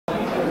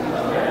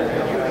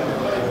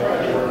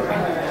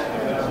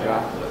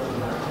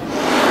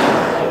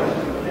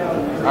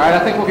right,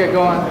 I think we'll get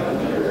going.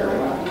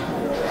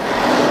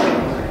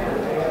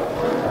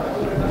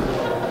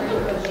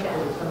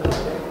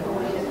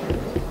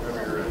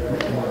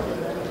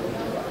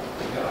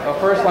 Well,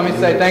 first, let me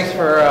say thanks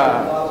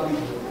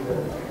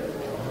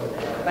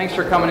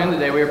for coming in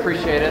today. We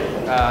appreciate it.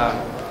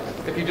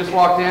 If you just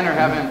walked in or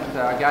haven't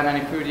gotten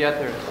any food yet,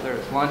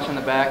 there's lunch in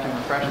the back and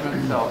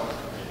refreshments. So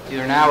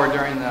either now or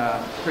during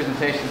the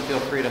presentation, feel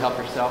free to help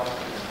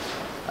yourself.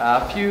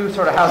 A few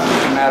sort of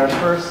housekeeping matters.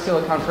 First,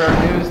 Silicon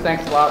Prairie News,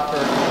 thanks a lot for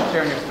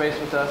sharing your space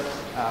with us.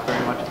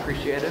 Very much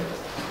appreciated.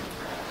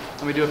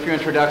 Let me do a few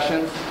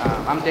introductions.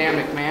 I'm Dan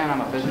McMahon.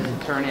 I'm a business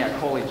attorney at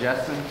Koley,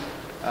 Jessen,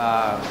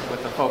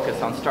 with a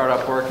focus on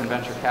startup work and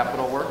venture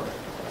capital work.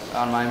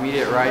 On my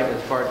immediate right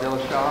is Bart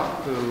Dillashaw,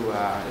 who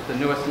is the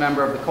newest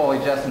member of the Koley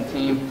Jessen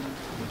team.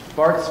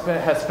 Bart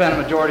has spent a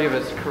majority of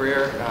his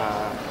career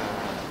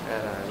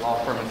at a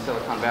law firm in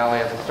Silicon Valley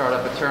as a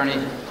startup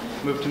attorney.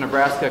 Moved to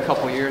Nebraska a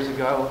couple years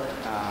ago.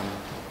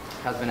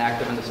 Has been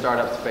active in the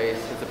startup space.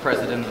 He's the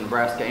president of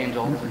Nebraska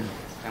Angel,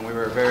 and we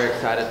were very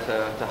excited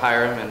to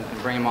hire him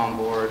and bring him on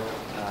board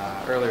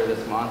earlier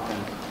this month.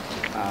 And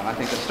I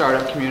think the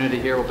startup community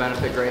here will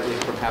benefit greatly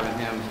from having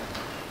him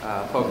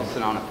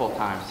focusing on it full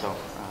time. So.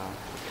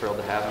 Thrilled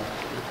to have him.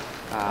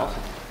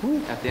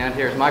 At the end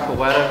here is Michael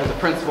Wetta, who's a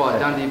principal at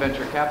Dundee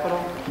Venture Capital.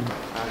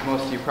 As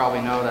most of you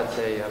probably know, that's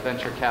a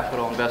venture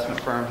capital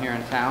investment firm here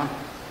in town.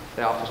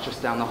 The office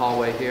just down the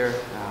hallway here.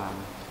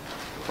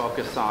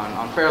 Focus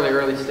on fairly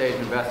early stage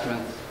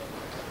investments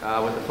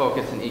with a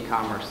focus in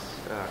e-commerce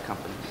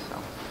companies.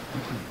 So.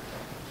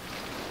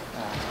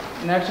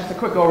 Next, just a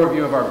quick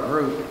overview of our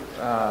group.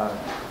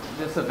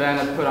 This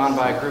event is put on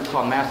by a group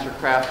called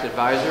Mastercraft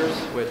Advisors,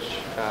 which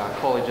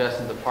Koley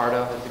Jessen is a part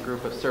of. It's a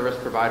group of service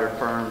provider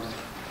firms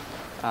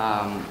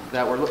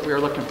that we were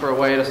looking for a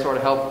way to sort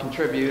of help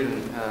contribute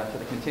to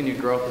the continued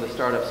growth of the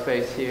startup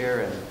space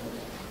here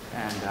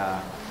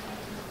and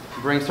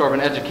bring sort of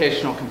an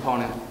educational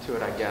component to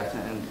it, I guess.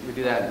 And we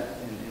do that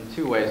in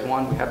two ways.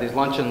 One, we have these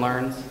lunch and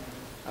learns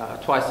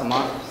twice a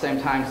month,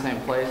 same time, same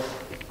place.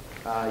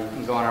 You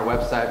can go on our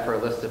website for a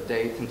list of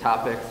dates and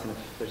topics, and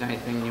if there's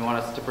anything you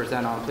want us to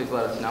present on, please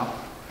let us know.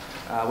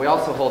 We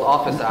also hold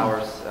office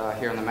hours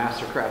here in the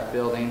Mastercraft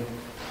building.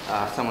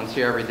 Someone's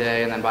here every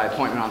day, and then by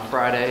appointment on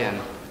Friday, and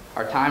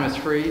our time is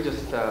free.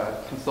 Just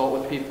consult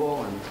with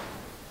people and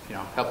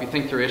help you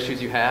think through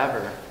issues you have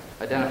or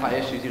identify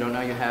issues you don't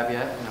know you have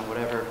yet,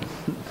 whatever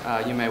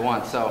you may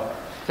want. So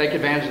take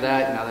advantage of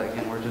that. That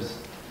again, we're just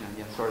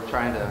sort of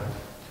trying to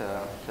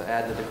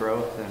add to the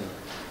growth and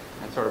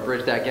sort of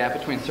bridge that gap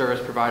between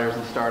service providers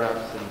and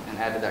startups and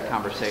add to that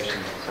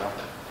conversation. So,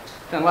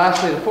 then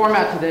lastly, the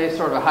format today is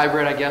sort of a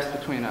hybrid, I guess,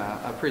 between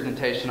a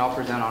presentation. I'll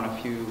present on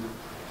a few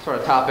sort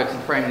of topics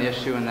and frame the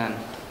issue and then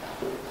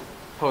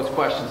pose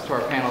questions to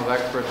our panel of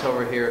experts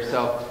over here.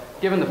 So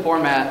given the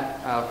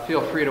format,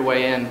 feel free to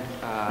weigh in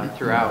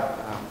throughout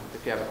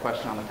if you have a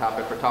question on the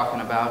topic we're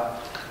talking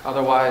about.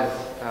 Otherwise,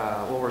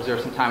 we'll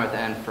reserve some time at the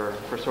end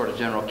for sort of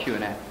general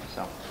Q&A.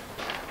 So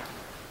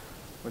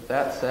with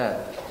that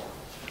said,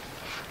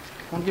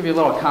 I want to give you a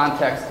little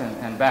context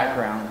and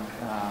background.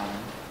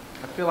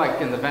 I feel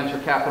like in the venture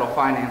capital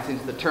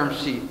financings, the term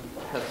sheet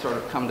has sort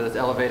of come to this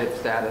elevated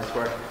status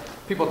where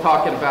people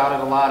talking about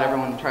it a lot.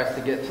 Everyone tries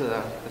to get to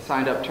the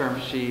signed up term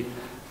sheet.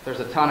 There's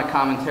a ton of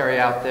commentary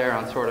out there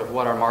on sort of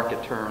what are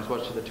market terms,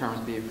 what should the terms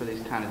be for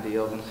these kind of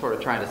deals, and sort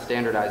of trying to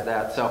standardize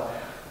that. So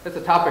it's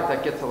a topic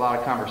that gets a lot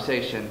of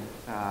conversation.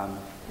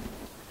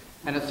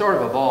 And it's sort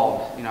of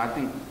evolved. I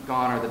think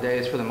gone are the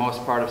days for the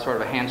most part of sort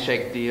of a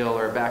handshake deal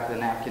or a back of the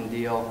napkin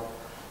deal.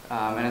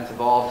 And it's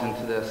evolved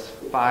into this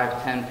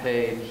 5-10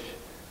 page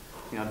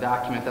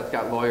document that's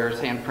got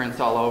lawyers' handprints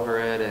all over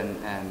it,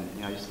 and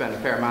you spend a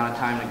fair amount of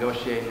time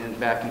negotiating it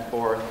back and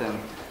forth, and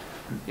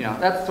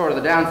that's sort of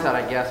the downside,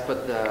 I guess.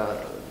 But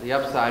the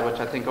upside, which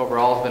I think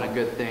overall has been a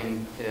good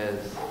thing,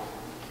 is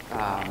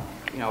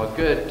a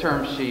good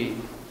term sheet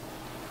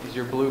is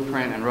your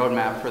blueprint and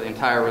roadmap for the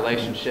entire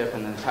relationship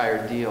and the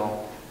entire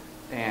deal,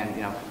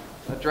 and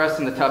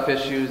addressing the tough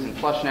issues and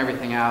flushing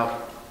everything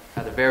out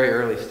at a very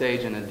early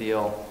stage in a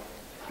deal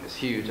is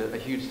huge, a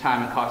huge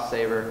time and cost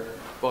saver,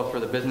 both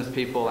for the business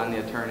people and the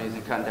attorneys,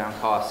 and cutting down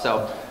costs.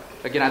 So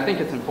again, I think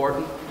it's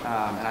important,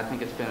 and I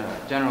think it's been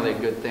generally a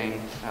good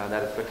thing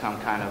that it's become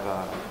kind of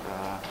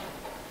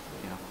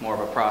more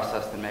of a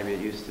process than maybe it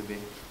used to be.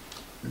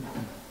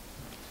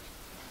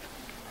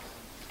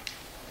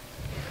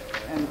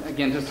 And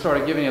again, just sort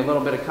of giving you a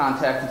little bit of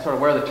context and sort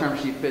of where the term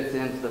sheet fits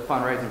into the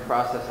fundraising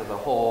process as a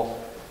whole.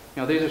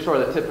 These are sort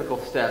of the typical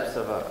steps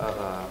of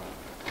a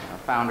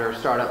founder,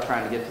 startup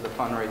trying to get to the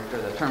fundraiser,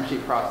 or the term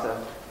sheet process.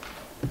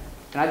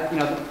 And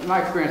in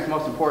my experience, the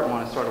most important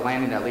one is sort of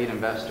landing that lead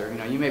investor.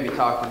 You may be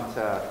talking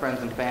to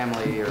friends and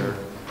family or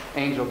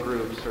angel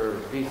groups or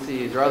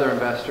VCs or other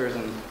investors,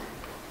 and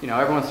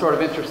everyone's sort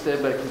of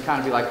interested, but it can kind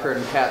of be like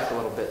herding cats a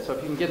little bit. So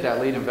if you can get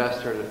that lead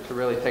investor to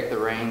really take the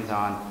reins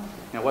on,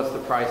 what's the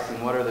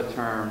pricing, what are the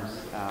terms,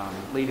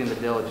 leading the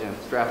diligence,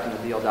 drafting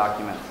the deal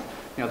documents,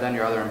 then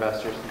your other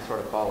investors can sort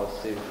of follow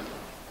suit.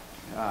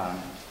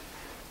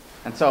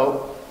 And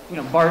so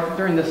Bart,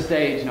 during this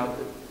stage,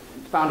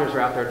 founders are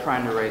out there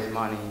trying to raise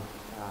money.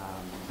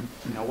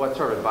 What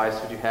sort of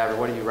advice would you have, or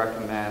what do you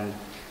recommend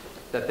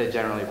that they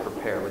generally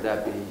prepare? Would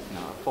that be,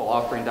 a full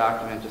offering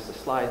document, just a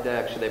slide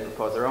deck? Should they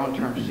propose their own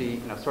term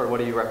sheet? Sort of what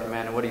do you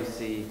recommend, and what do you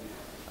see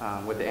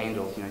with the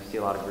angels? You see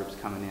a lot of groups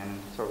coming in.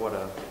 Sort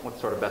of what's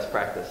sort of best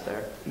practice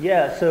there?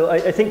 Yeah, so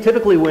I think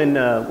typically when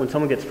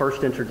someone gets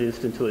first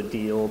introduced into a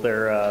deal,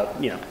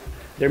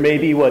 there may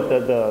be what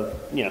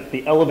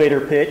the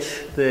elevator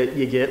pitch that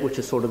you get, which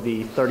is sort of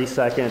the 30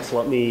 seconds.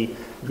 Let me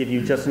give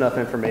you just enough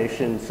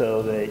information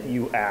so that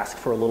you ask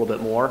for a little bit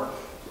more.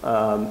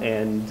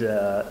 And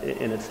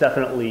it's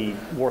definitely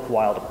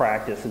worthwhile to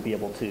practice and be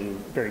able to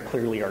very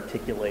clearly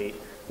articulate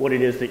what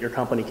it is that your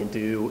company can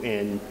do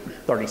in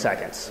 30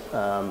 seconds.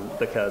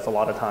 Because a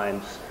lot of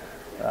times,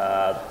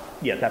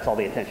 that's all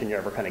the attention you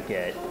ever kind of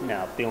get.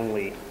 Now, the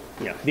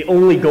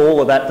only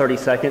goal of that 30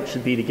 seconds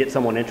should be to get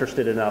someone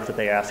interested enough that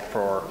they ask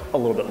for a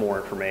little bit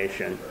more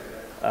information.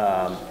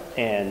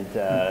 And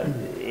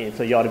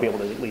so you ought to be able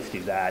to at least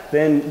do that.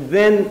 Then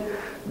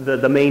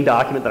the main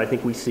document that I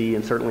think we see,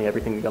 and certainly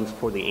everything that comes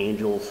before the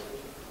angels,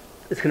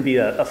 is going to be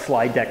a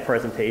slide deck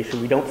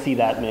presentation. We don't see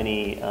that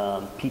many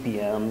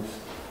PPMs.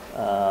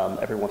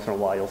 Every once in a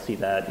while you'll see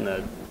that.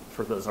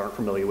 For those who aren't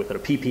familiar with it, a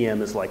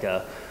PPM is like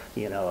a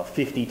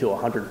 50 to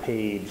 100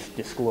 page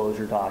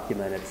disclosure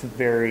document. It's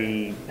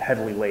very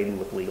heavily laden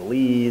with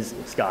legalese.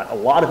 It's got a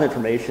lot of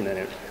information in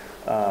it,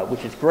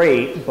 which is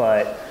great,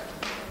 but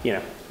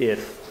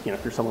if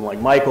you're someone like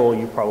Michael,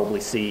 you probably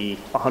see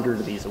 100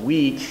 of these a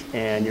week,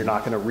 and you're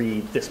not going to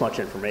read this much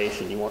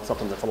information. You want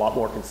something that's a lot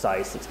more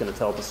concise, that's going to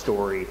tell the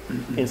story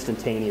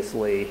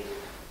instantaneously.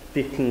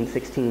 15,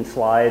 16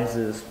 slides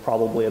is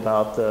probably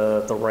about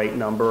the right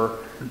number,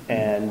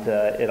 and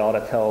it ought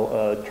to tell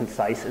a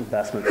concise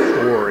investment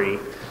story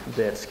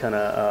that's going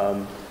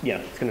to,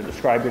 it's going to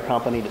describe your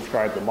company,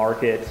 describe the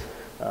market,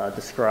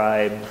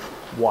 describe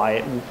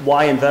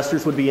why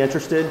investors would be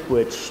interested,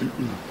 which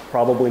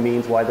probably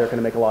means why they're going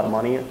to make a lot of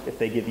money if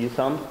they give you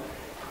some,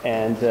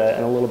 and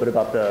a little bit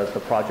about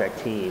the project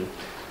team.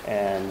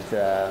 And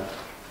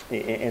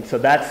so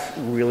that's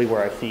really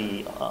where I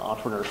see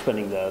entrepreneurs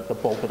spending the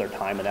bulk of their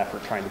time and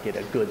effort trying to get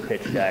a good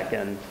pitch deck.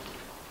 And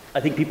I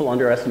think people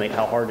underestimate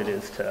how hard it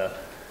is to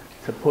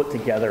put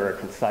together a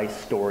concise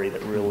story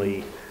that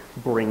really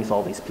brings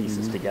all these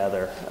pieces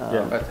together.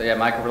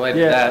 Michael, related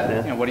to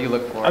that, what do you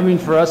look for? I mean,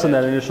 for us in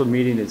that initial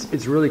meeting,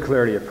 it's really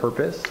clarity of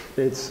purpose.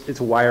 It's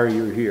why are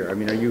you here? I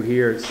mean, are you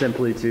here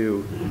simply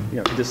to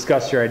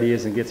discuss your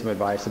ideas and get some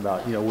advice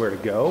about where to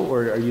go,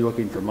 or are you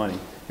looking for money?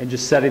 And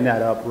just setting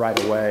that up right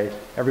away,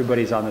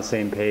 everybody's on the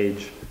same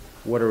page.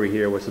 What are we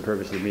here? What's the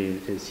purpose of the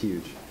meeting is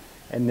huge.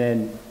 And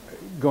then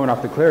going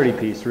off the clarity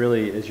piece,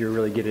 really, as you're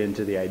really getting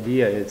into the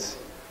idea, it's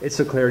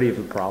the clarity of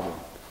the problem.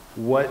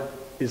 What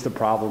is the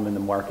problem in the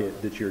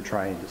market that you're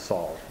trying to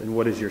solve, and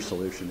what is your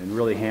solution? And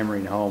really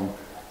hammering home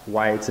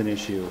why it's an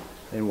issue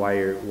and why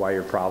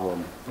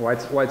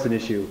it's an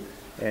issue,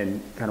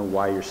 and kind of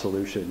why your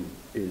solution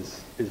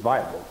is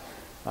viable.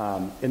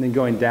 And then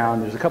going down,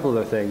 there's a couple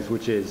other things,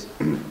 which is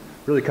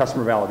really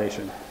customer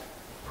validation.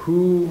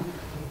 Who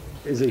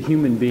is a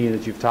human being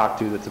that you've talked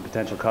to that's a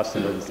potential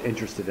customer that's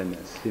interested in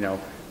this?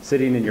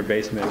 Sitting in your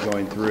basement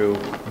going through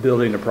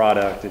building a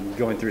product and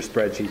going through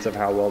spreadsheets of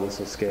how well this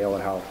will scale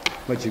and how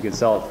much you can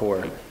sell it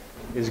for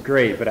is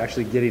great, but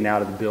actually getting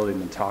out of the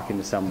building and talking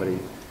to somebody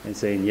and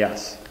saying,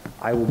 yes,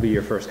 I will be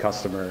your first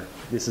customer.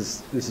 This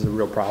is a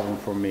real problem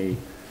for me.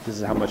 This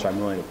is how much I'm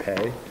willing to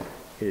pay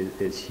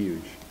is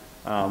huge.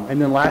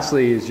 And then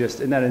lastly is just,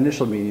 in that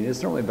initial meeting,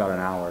 it's normally about an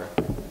hour,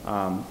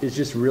 is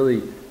just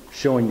really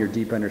showing your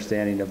deep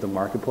understanding of the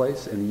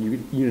marketplace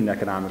and the unit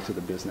economics of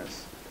the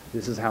business.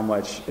 This is how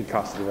much it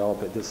costs to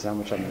develop it. This is how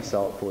much I'm going to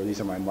sell it for.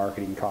 These are my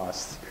marketing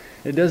costs.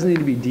 It doesn't need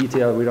to be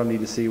detailed. We don't need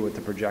to see what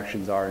the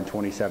projections are in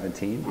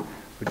 2017,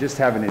 but just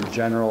having a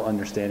general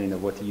understanding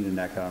of what the unit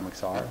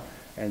economics are,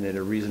 and that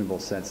a reasonable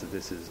sense that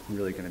this is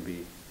really going to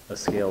be a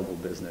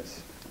scalable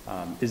business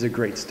is a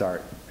great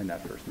start in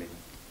that first meeting.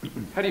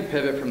 How do you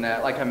pivot from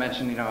that? Like I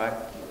mentioned,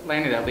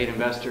 landing that lead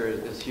investor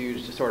is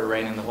huge to sort of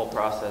rein in the whole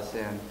process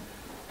in.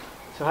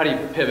 So how do you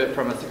pivot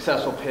from a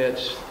successful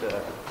pitch,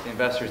 the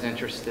investor's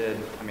interested?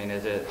 I mean,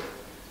 is it,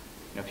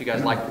 if you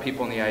guys like the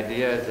people and the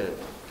idea, is it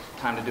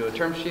time to do a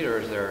term sheet, or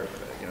is there,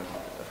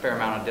 a fair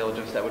amount of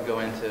diligence that would go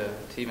into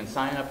even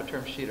signing up a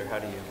term sheet, or how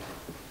do you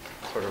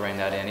sort of rein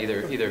that in,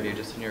 either of you,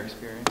 just in your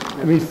experience?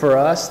 I mean, for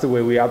us, the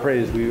way we operate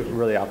is we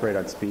really operate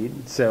on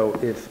speed. So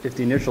if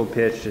the initial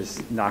pitch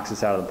just knocks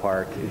us out of the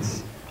park,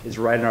 it's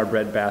right in our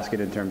breadbasket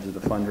in terms of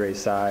the fundraise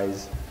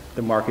size,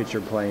 the markets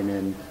you're playing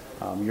in,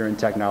 you're in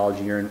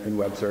technology, you're in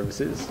web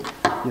services,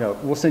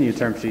 we'll send you a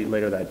term sheet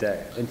later that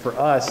day. And for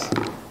us,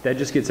 that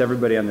just gets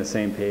everybody on the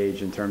same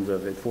page in terms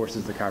of it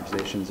forces the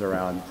conversations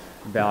around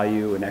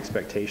value and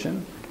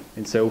expectation.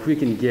 And so if we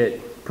can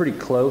get pretty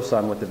close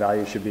on what the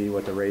value should be,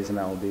 what the raise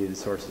amount will be, the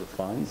sources of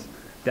funds,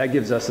 that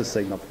gives us a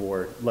signal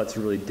for let's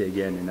really dig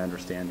in and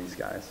understand these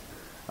guys.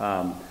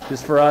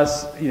 Just for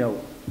us,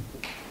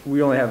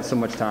 we only have so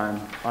much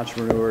time.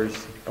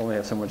 Entrepreneurs only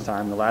have so much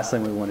time. The last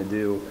thing we want to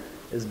do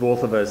is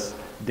both of us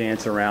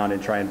dance around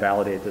and try and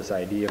validate this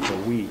idea for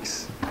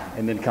weeks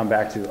and then come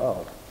back to,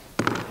 oh,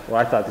 well,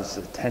 I thought this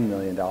was a $10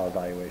 million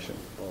valuation.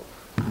 Well,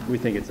 we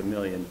think it's $1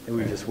 million, and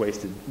we've just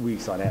wasted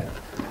weeks on end.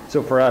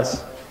 So for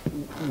us,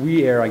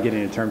 we err on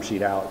getting a term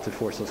sheet out to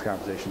force those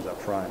conversations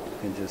up front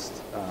and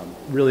just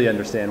really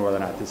understand whether or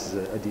not this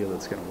is a deal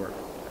that's going to work.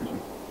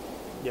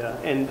 Yeah,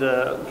 and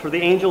for the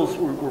Angels,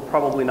 we're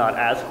probably not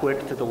as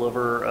quick to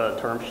deliver a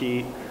term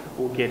sheet.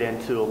 We'll get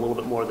into a little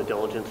bit more of the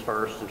diligence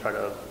first and try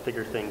to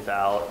figure things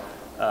out.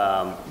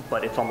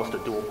 But it's almost a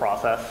dual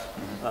process.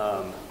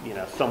 You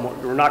know,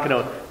 we're not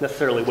going to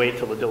necessarily wait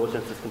till the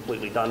diligence is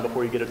completely done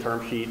before you get a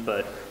term sheet,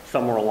 but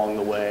somewhere along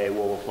the way,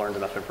 we'll have learned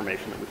enough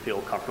information that we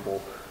feel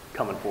comfortable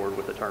coming forward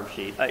with a term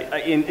sheet.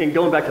 And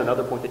going back to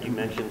another point that you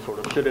mentioned, sort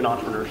of, should an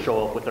entrepreneur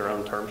show up with their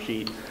own term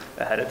sheet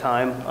ahead of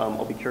time?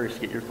 I'll be curious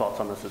to get your thoughts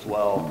on this as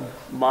well.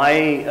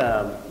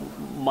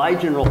 My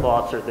general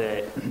thoughts are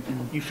that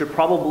you should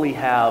probably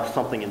have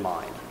something in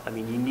mind. I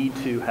mean, you need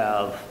to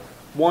have,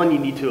 one, you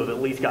need to have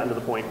at least gotten to the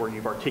point where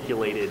you've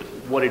articulated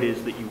what it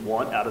is that you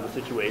want out of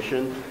the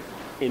situation,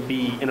 and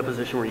be in a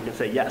position where you can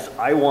say, yes,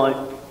 I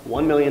want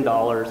 $1 million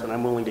and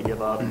I'm willing to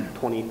give up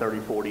 20, 30,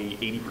 40,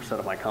 80%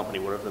 of my company,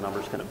 whatever the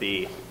number's going to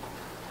be.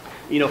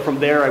 You know, from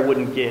there, I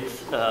wouldn't get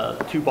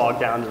too bogged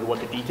down in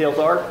what the details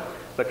are,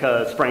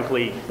 because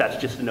frankly, that's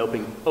just an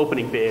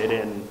opening bid,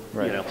 and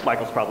right. You know,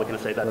 Michael's probably going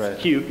to say, that's right.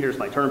 Cute, here's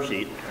my term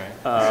sheet,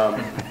 right.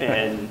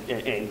 and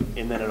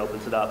then it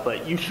opens it up.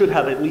 But you should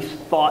have at least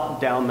thought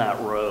down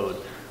that road,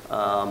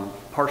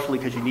 partially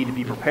because you need to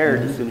be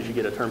prepared as soon as you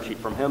get a term sheet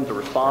from him to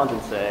respond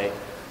and say,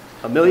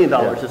 $1 million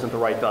isn't the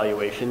right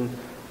valuation,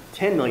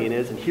 10 million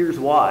is, and here's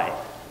why.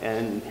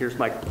 And here's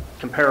my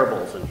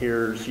comparables, and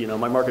here's, you know,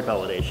 my market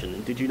validation.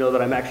 And did you know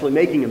that I'm actually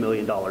making $1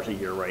 million a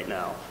year right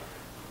now?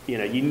 You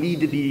know, you need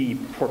to be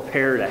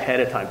prepared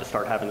ahead of time to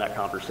start having that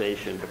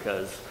conversation,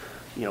 because,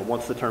 you know,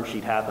 once the term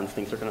sheet happens,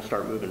 things are going to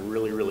start moving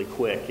really, really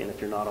quick. And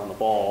if you're not on the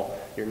ball,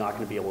 you're not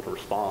going to be able to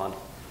respond.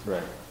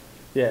 Right.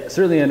 Yeah,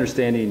 certainly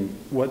understanding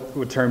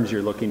what terms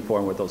you're looking for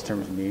and what those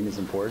terms mean is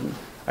important.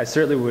 I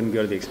certainly wouldn't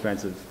go to the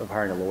expense of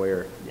hiring a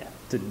lawyer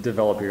to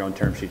develop your own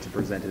term sheet to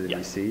present to the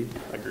VC.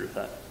 I agree with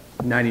that.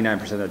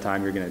 99% of the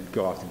time, you're going to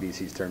go off the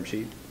VC's term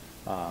sheet.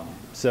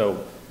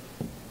 So,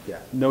 yeah,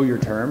 know your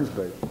terms,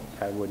 but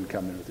I wouldn't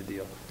come in with a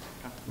deal.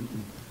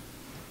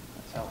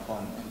 That's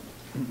helpful.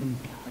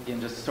 Again,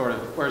 just sort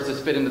of, where does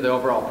this fit into the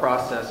overall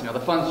process? You know,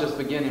 the fun's just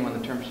beginning when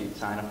the term sheet's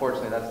signed.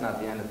 Unfortunately, that's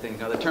not the end of things.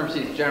 You know, the term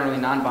sheet's generally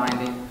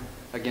non-binding.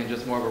 Again,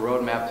 just more of a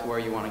roadmap to where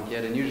you want to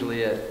get, and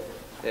usually it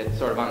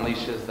sort of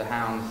unleashes the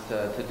hounds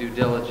to due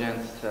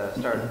diligence, to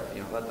start,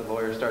 you know, let the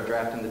lawyers start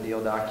drafting the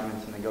deal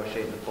documents and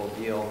negotiating the full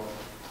deal.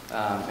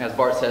 As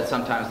Bart said,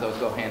 sometimes those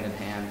go hand in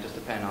hand, just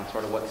depending on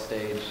sort of what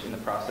stage in the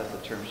process the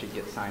term sheet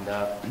gets signed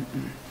up.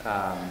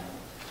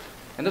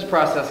 And this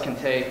process can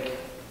take,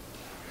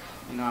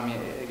 you know, I mean,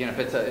 again, if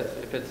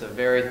it's a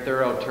very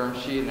thorough term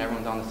sheet and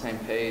everyone's on the same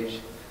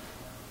page,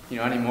 you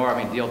know, anymore,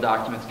 I mean, deal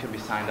documents could be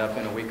signed up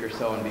in a week or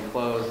so and be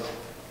closed.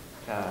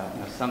 You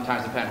know,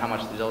 sometimes depending on how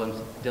much the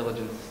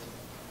diligence,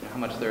 you know, how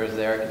much there is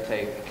there, it could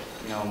take,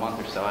 you know, a month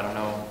or so. I don't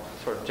know,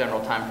 sort of general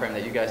time frame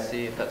that you guys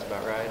see, if that's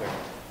about right. Or...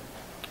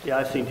 Yeah,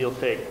 I've seen deals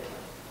take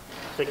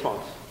 6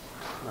 months,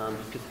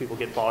 just because people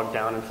get bogged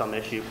down in some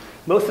issue.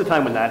 Most of the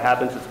time when that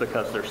happens, it's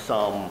because there's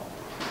some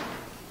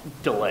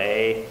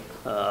delay.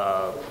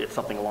 It's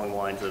something along the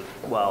lines of,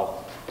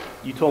 well,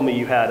 you told me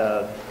you had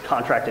a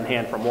contract in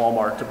hand from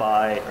Walmart to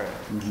buy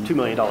 $2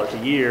 million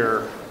a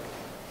year.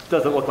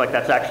 Doesn't look like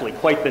that's actually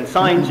quite been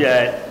signed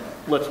yet.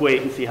 Let's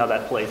wait and see how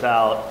that plays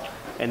out.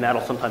 And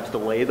that'll sometimes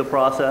delay the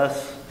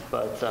process.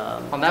 But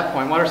on that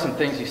point, what are some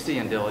things you see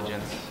in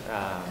diligence,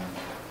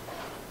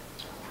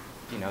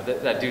 you know,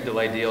 that do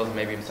delay deals,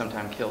 maybe even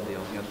sometimes kill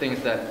deals? You know,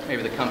 things that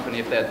maybe the company,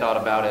 if they had thought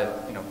about it,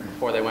 you know,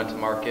 before they went to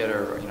market,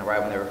 or, you know,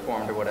 right when they were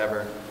formed or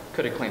whatever,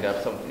 could have cleaned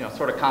up. So, you know,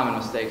 sort of common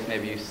mistakes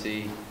maybe you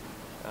see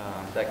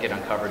that get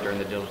uncovered during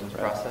the diligence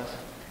process.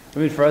 I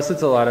mean, for us,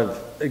 it's a lot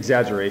of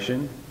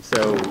exaggeration.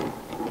 So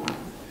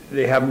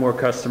they have more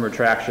customer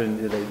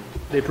traction.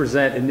 They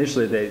present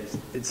initially.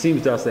 It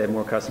seems to us they have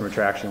more customer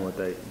traction than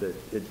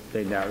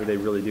what they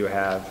really do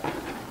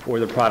have, or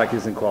the product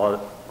isn't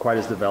quite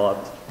as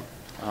developed.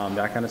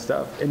 That kind of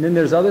stuff. And then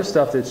there's other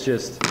stuff that's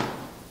just,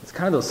 it's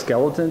kind of those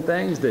skeleton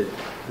things that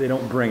they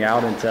don't bring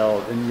out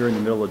until you're in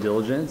the middle of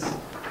diligence.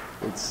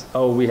 It's,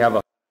 oh, we have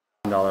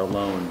 $1,000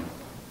 loan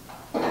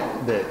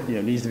that, you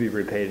know, needs to be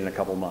repaid in a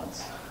couple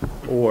months.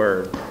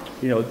 Or,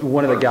 you know,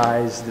 one of the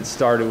guys that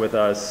started with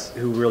us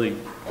who really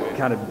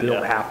kind of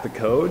built half the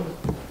code,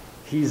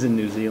 he's in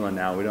New Zealand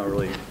now. We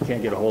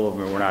can't get a hold of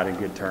him, and we're not in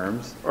good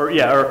terms. Or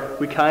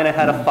we kind of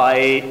had a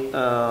fight.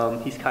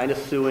 He's kind of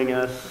suing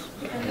us.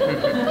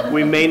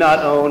 We may not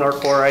own our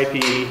core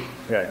IP.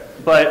 Okay.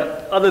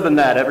 But other than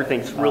that,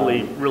 everything's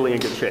really, really in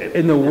good shape.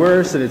 And the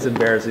worst, and it's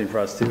embarrassing for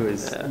us too,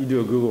 is you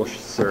do a Google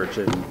search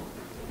and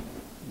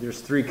there's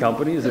 3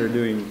 companies that are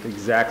doing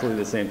exactly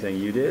the same thing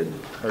you did,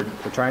 or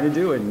trying to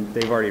do, and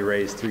they've already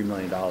raised $3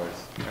 million. Right.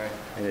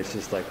 And it's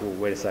just like, well,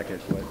 wait a second,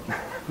 what?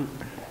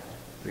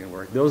 It's gonna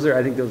work.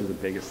 I think those are the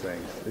biggest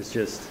things. It's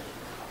just,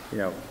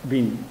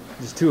 being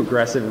just too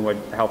aggressive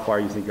in how far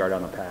you think you are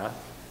down the path.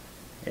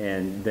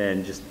 And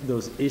then just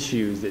those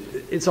issues that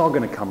it's all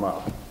gonna come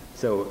up.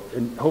 So,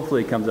 and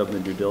hopefully it comes up in the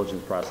due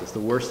diligence process. The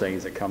worst thing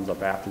is it comes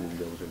up after the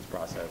due diligence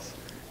process.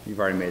 You've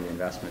already made the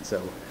investment.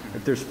 So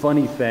if there's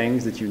funny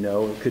things that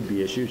could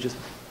be issues,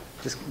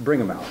 just bring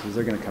them out, because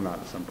they're going to come out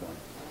at some point.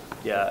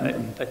 Yeah,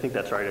 I think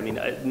that's right. I mean,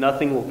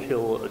 nothing will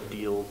kill a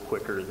deal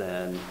quicker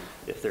than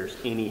if there's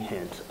any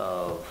hint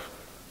of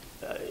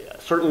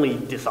certainly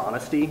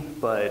dishonesty,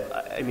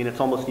 but I mean, it's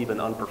almost even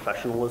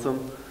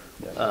unprofessionalism.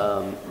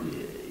 Yeah.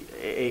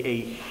 A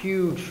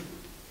huge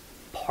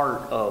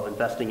part of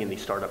investing in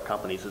these startup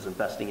companies is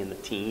investing in the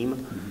team.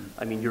 Mm-hmm.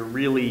 I mean, you're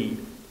really,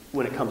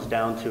 when it comes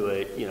down to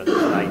it, there's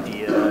an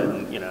idea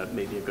and,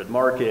 maybe a good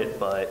market,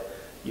 but,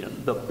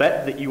 the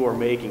bet that you are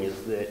making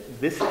is that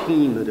this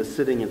team that is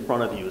sitting in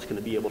front of you is going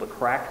to be able to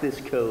crack this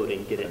code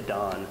and get it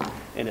done.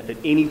 And if at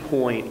any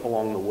point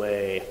along the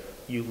way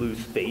you lose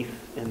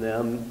faith in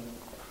them,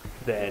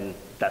 then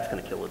that's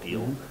going to kill a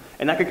deal. Mm-hmm.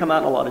 And that could come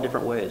out in a lot of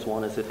different ways.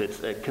 One is if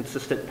it's a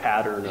consistent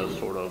pattern of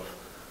sort of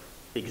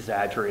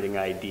exaggerating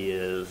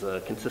ideas,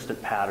 a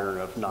consistent pattern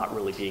of not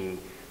really being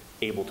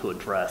able to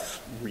address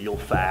real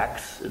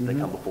facts as they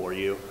come before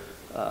you,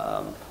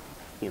 that'll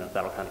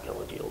kind of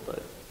kill a deal.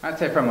 But I'd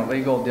say from a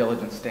legal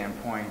diligence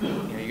standpoint,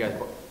 you guys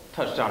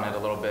touched on it a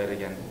little bit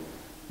again.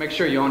 Make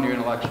sure you own your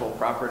intellectual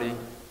property,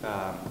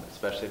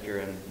 especially if you're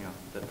in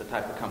the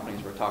type of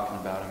companies we're talking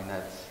about. I mean,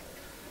 that's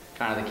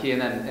kind of the key,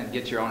 and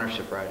get your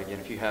ownership right. Again,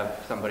 if you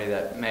have somebody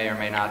that may or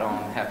may not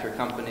own half your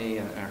company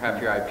or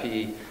half your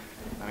IP,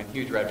 I mean,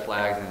 huge red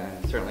flags,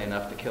 and certainly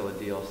enough to kill a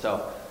deal.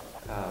 So,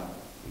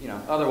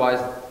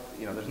 otherwise,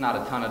 there's not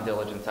a ton of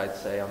diligence, I'd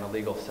say, on the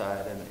legal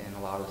side and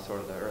a lot of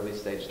sort of the early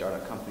stage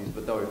startup companies,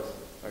 but those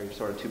are your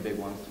sort of 2 big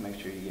ones to make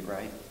sure you get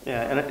right.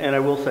 Yeah, and I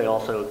will say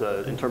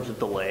also, in terms of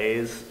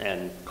delays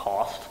and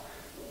cost,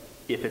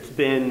 if it's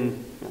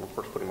been, of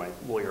course, putting my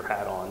lawyer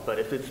hat on, but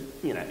if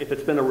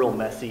it's been a real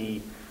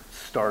messy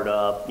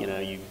startup,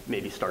 you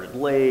maybe started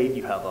late,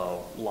 you have a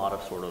lot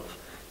of sort of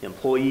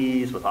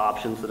employees with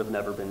options that have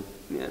never been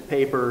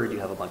papered, you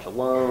have a bunch of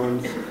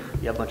loans,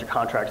 you have a bunch of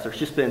contracts, there's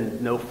just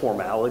been no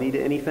formality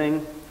to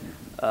anything,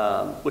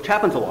 which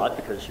happens a lot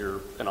because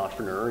you're an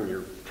entrepreneur and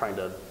you're trying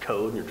to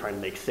code and you're trying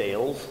to make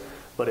sales.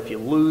 But if you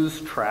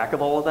lose track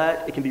of all of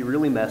that, it can be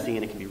really messy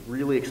and it can be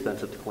really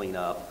expensive to clean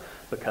up,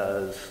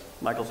 because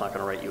Michael's not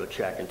going to write you a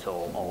check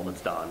until all of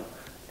it's done.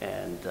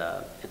 And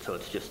so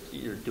it's just,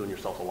 you're doing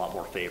yourself a lot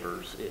more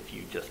favors if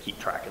you just keep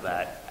track of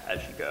that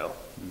as you go.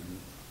 Mm-hmm.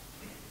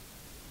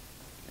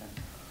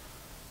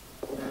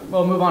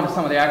 We'll move on to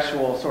some of the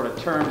actual sort of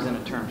terms in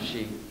a term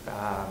sheet.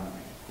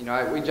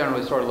 We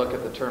generally sort of look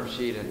at the term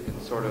sheet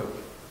in sort of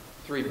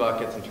 3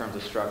 buckets in terms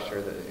of structure,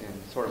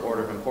 in sort of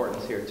order of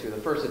importance here too. The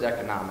first is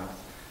economics.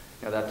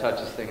 That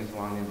touches things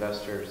along the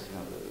investors,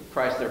 the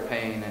price they're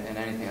paying and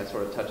anything that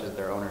sort of touches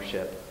their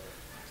ownership.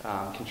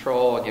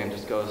 Control, again,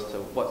 just goes to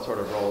what sort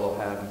of role they'll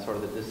have in sort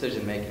of the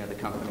decision making of the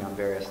company on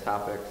various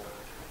topics.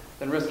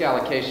 Then risk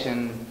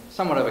allocation,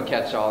 somewhat of a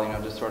catch-all,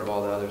 just sort of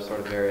all the other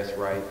sort of various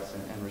rights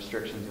and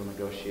restrictions you'll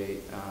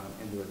negotiate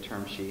into a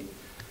term sheet.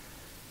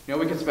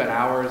 We could spend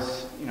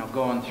hours,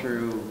 going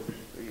through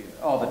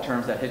all the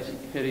terms that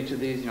hit each of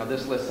these.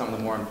 This lists some of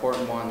the more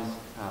important ones.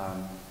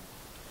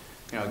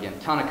 Again,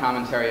 ton of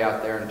commentary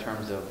out there in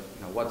terms of,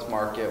 what's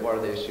market, what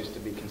are the issues to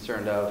be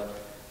concerned of,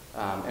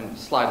 and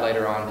slide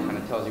later on kind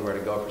of tells you where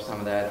to go for some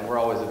of that, and we're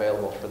always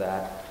available for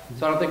that.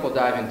 So I don't think we'll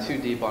dive in too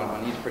deep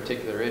on each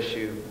particular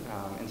issue.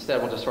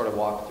 Instead, we'll just sort of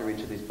walk through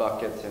each of these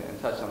buckets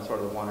and touch on sort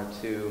of the 1 or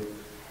 2,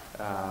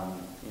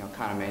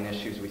 kind of main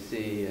issues we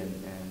see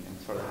and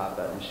sort of hot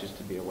button issues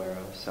to be aware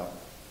of. So,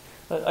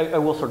 I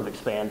will sort of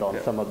expand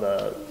on some of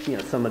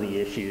the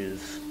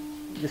issues,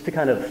 just to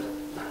kind of,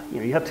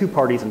 you have 2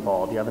 parties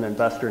involved. You have an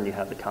investor and you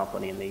have the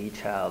company, and they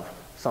each have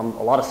a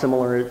lot of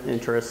similar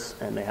interests,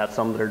 and they have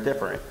some that are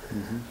different.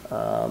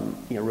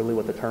 Mm-hmm. Really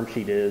what the term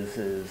sheet is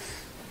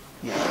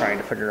trying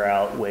to figure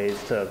out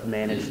ways to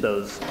manage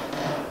those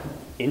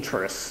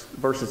interests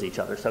versus each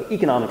other. So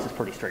economics is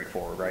pretty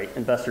straightforward, right?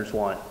 Investors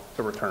want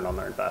a return on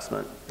their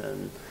investment,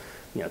 and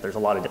there's a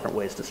lot of different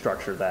ways to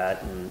structure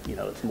that, and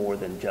it's more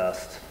than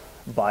just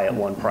buy at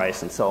one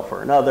price and sell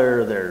for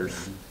another.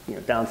 There's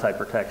downside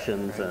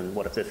protections, and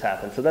what if this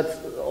happens? So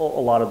that's a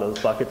lot of those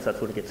buckets. That's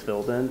what it gets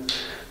filled in.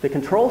 The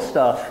control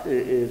stuff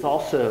is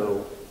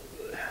also,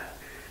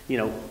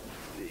 it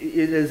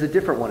is a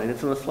different one, and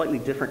it's in a slightly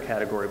different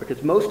category,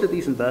 because most of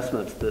these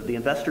investments, the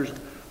investors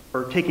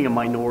are taking a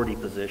minority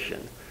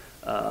position.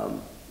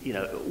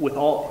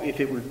 If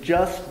it were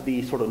just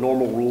the sort of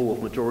normal rule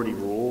of majority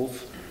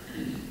rules,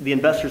 the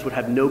investors would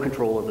have no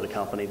control over the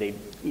company. They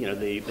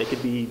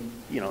could be,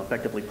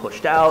 effectively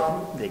pushed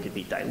out. They could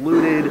be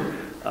diluted.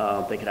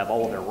 They could have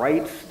all of their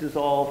rights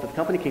dissolved. The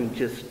company can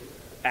just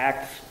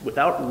act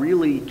without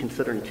really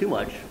considering too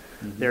much.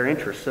 their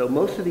interests. So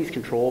most of these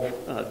control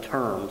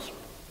terms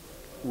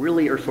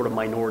really are sort of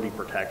minority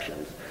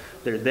protections.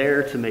 They're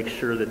there to make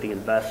sure that the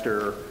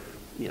investor,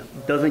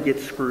 doesn't get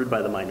screwed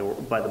by the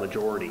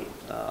majority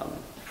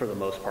for the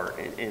most part,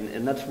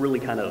 and that's really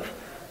kind of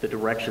the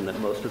direction that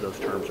most of those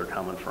terms are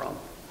coming from.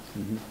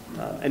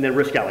 And then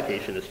risk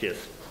allocation is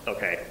just,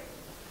 okay,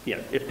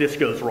 if this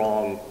goes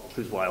wrong,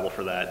 who's liable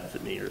for that? Is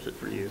it me or is it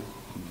for you?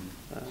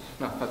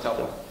 No, that's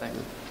helpful. Thanks.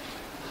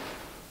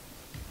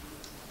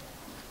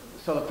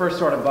 So the first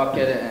sort of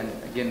bucket, and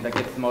again, that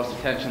gets the most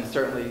attention,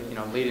 certainly,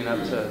 leading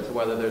up to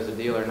whether there's a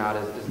deal or not,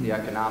 is the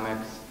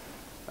economics.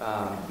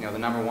 The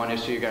number one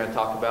issue you're going to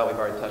talk about, we've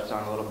already touched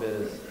on a little bit,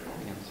 is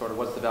sort of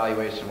what's the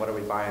valuation, what are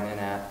we buying in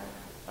at?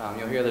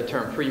 You'll hear the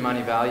term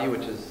pre-money value,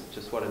 which is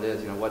just what it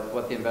is,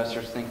 what the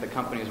investors think the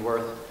company's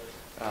worth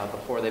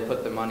before they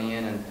put the money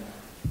in, and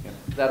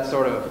that's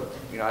sort of,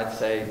 I'd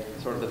say,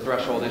 sort of the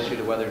threshold issue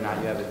to whether or not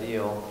you have a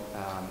deal,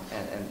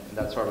 and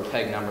that's sort of a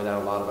peg number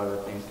that a lot of other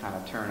things kind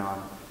of turn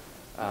on.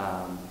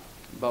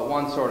 But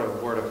one sort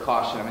of word of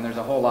caution, there's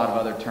a whole lot of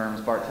other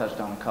terms, Bart touched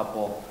on a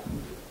couple,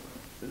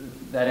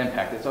 that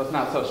impact it. So it's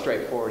not so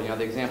straightforward.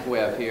 The example we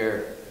have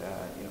here,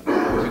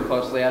 not too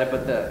closely at it,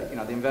 but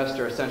the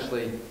investor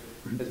essentially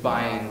is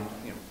buying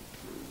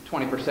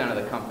 20% of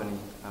the company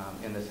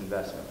in this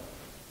investment.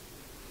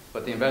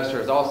 But the investor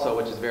is also,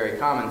 which is very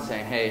common,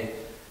 saying, hey,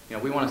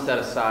 we want to set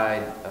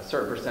aside a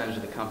certain percentage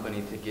of the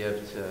company to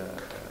give to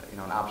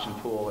an option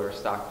pool or a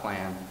stock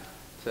plan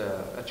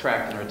to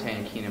attract and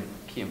retain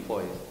key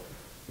employees.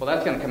 Well,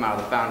 that's going to come out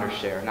of the founder's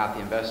share, not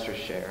the investor's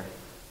share.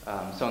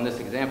 So in this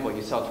example,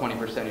 you sell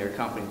 20% of your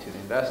company to the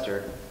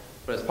investor,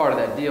 but as part of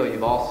that deal,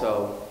 you've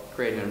also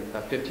created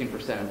a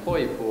 15%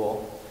 employee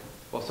pool.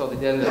 Well, so at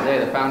the end of the day,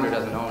 the founder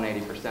doesn't own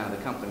 80% of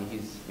the company. He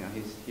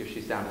or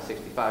she's down to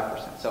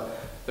 65%. So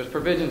there's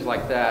provisions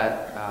like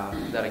that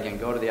that, again,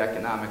 go to the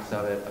economics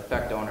of it,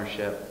 affect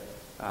ownership,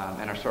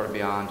 and are sort of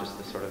beyond just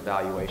the sort of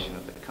valuation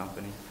of the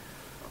company.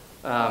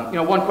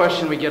 One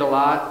question we get a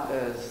lot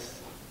is,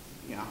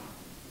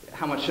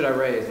 how much should I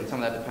raise? And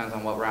some of that depends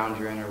on what round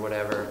you're in or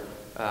whatever.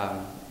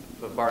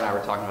 But Bart and I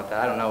were talking about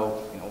that. I don't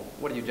know,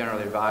 what do you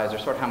generally advise, or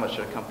sort of how much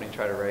should a company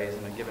try to raise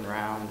in a given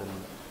round? And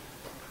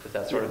does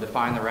that sort of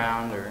define the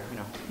round, or,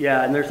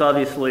 Yeah, and there's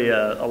obviously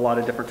a lot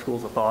of different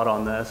schools of thought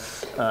on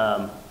this.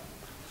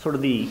 Sort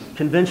of the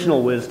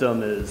conventional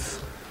wisdom is,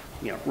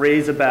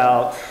 raise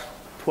about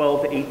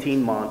 12 to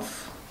 18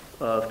 months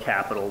of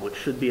capital, which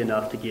should be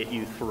enough to get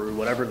you through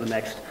whatever the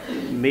next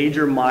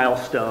major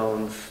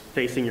milestones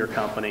facing your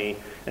company.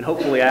 And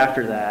hopefully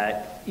after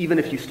that, even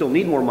if you still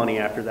need more money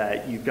after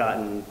that, you've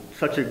gotten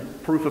such a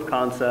proof of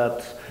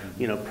concept,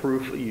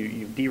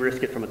 you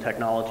de-risk it from a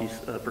technology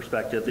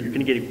perspective that you're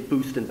going to get a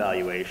boost in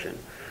valuation.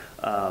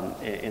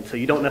 And so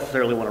you don't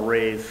necessarily want to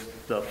raise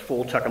the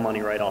full chunk of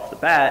money right off the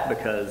bat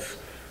because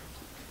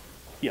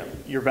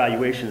your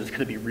valuation is going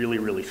to be really,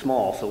 really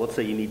small. So let's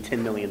say you need $10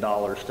 million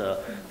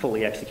to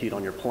fully execute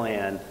on your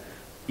plan.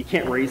 You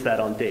can't raise that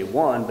on day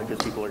one because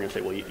people are going to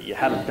say, well, you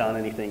haven't done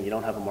anything, you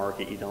don't have a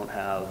market, you don't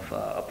have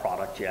a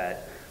product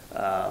yet.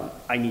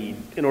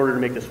 In order to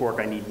make this work,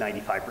 I need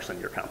 95%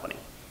 of your company.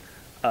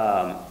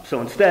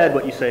 So instead,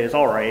 what you say is,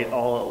 all right,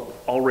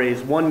 I'll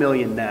raise $1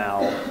 million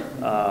now.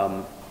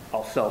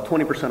 I'll sell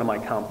 20% of my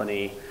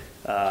company,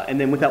 and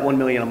then with that $1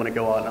 million, I'm going to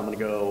go out and I'm going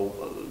to go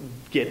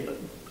get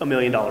 $1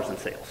 million in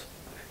sales.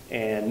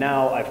 And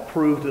now I've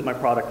proved that my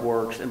product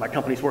works and my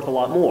company's worth a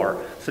lot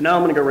more. So now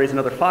I'm going to go raise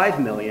another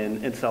 $5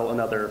 million and sell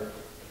another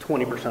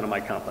 20% of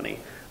my company.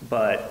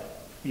 But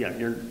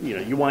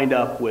you wind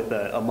up with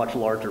a much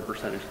larger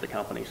percentage of the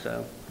company.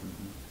 So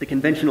the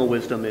conventional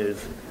wisdom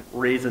is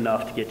raise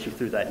enough to get you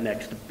through that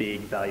next big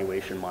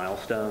valuation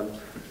milestone.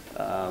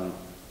 But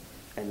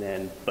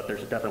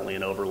there's definitely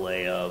an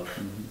overlay of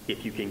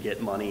if you can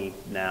get money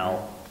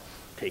now,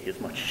 take as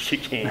much as you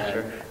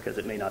can because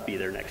it may not be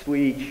there next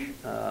week.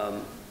 I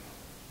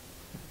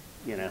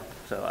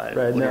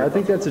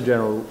think that's a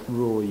general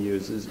rule we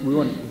use. Is we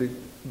want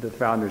the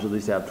founders at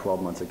least have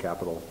 12 months of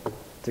capital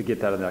to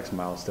get that to the next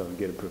milestone,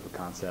 get a proof of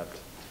concept,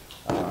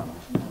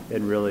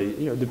 and really,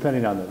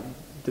 depending on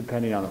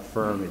the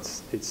firm,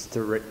 it's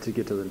to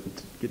get to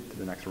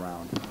the next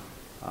round.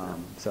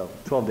 So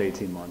 12 to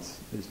 18 months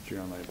is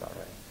generally about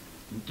right.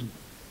 In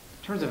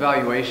terms of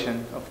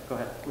valuation, go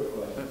ahead. Quick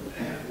question.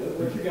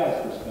 What's your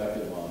guys'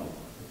 perspective on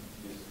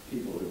just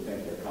people who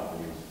think their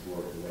company's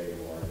worth way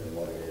more than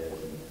what it is?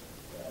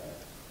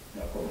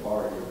 And, from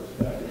part of your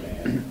perspective,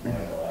 and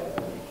Michael, I'd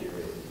be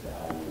curious as to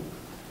how you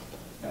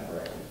temper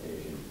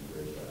expectations and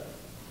bridge that.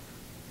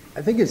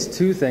 I think it's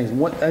two things.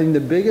 The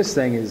biggest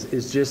thing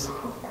is just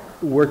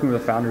working with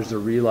the founders to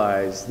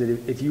realize that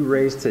if you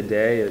raise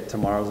today at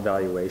tomorrow's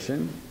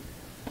valuation,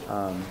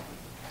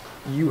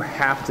 you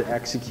have to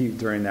execute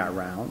during that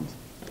round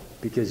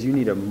because you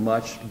need a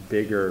much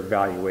bigger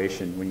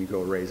valuation when you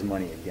go raise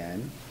money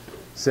again.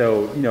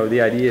 So, the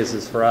idea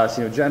is for us,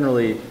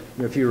 generally,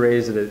 if you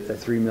raise it at a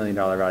 $3 million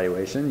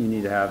valuation, you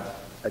need to have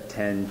a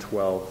 $10,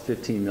 $12,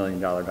 $15 million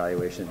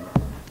valuation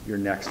your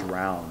next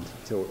round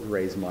to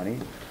raise money.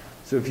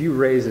 So if you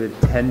raise a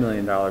 $10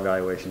 million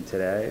valuation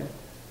today,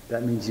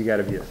 that means you got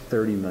to be a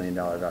 $30 million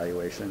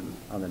valuation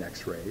on the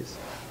next raise.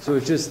 So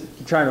it's just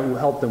trying to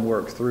help them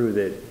work through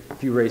that.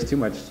 If you raise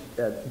too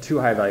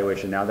high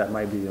valuation now, that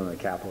might be the only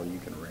capital you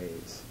can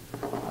raise.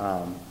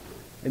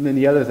 And then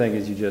the other thing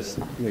is you just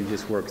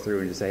work through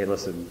and just say, hey,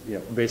 listen,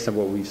 based on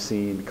what we've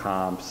seen,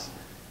 comps,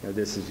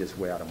 this is just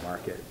way out of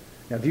market.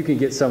 Now, if you can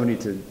get somebody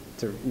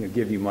to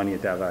give you money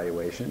at that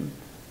valuation,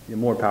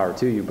 more power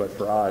to you. But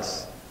for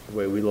us, the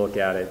way we look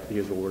at it,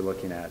 here's what we're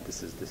looking at.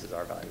 This is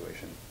our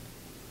valuation.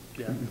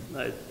 Yeah,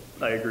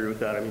 I agree with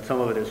that. I mean, some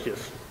of it is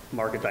just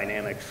market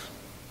dynamics.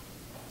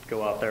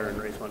 Go out there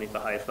and raise money at the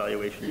highest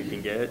valuation you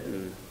can get,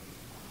 and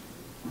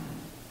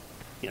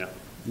you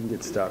can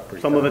get stuck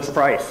pretty some fast. of it's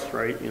price,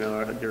 right?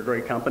 You're a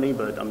great company,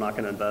 but I'm not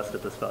going to invest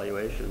at this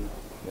valuation.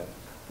 Yeah.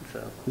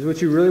 So because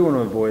what you really want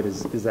to avoid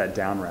is that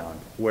down round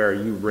where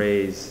you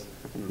raise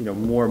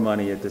more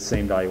money at the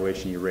same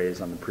valuation you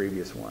raised on the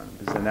previous one.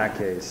 Because in that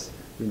case,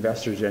 the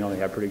investors generally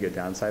have pretty good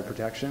downside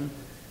protection,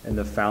 and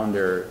the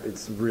founder,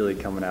 it's really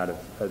coming out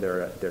of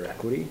their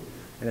equity.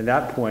 And at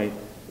that point,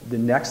 the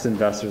next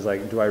investor is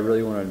like, do I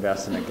really want to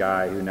invest in a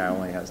guy who now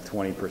only has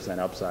 20%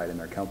 upside in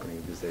their company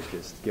because they've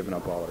just given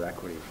up all their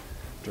equity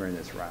during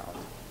this round?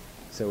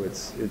 So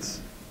it's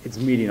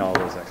meeting all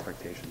those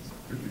expectations.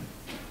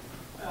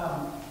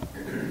 I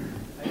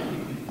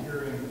keep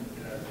hearing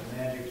the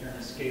magic term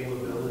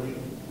scalability,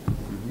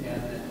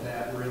 and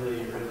that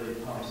really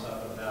pumps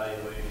up a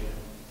valuation,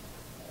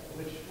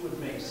 which would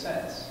make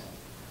sense.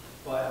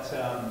 But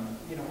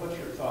what's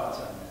your thoughts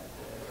on that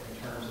in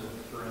terms of,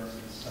 for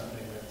instance,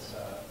 something that's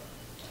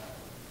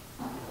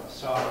a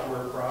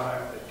software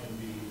product that can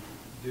be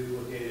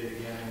duplicated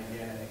again and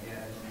again and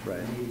again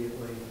Right.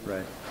 immediately,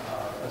 Right.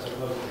 As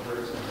opposed to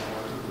bricks and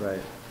mortar?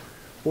 Right.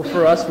 Well,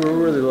 for us, we're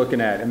really looking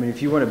at,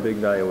 if you want a big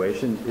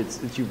valuation,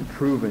 it's you've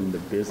proven the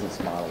business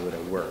model that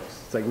it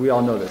works. It's like we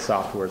all know that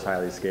software is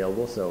highly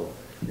scalable, so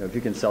if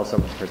you can sell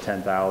something for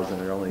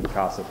 $10,000, it only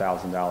costs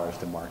 $1,000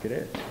 to market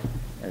it,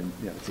 and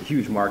it's a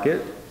huge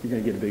market, you're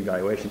going to get a big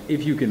valuation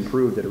if you can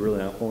prove that it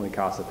really only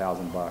costs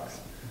 $1,000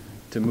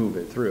 to move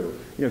it through.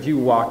 If you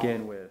walk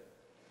in with,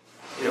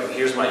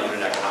 here's my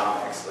unit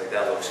economics, like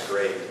that looks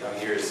great.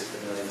 Here's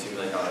 $1 million, $2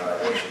 million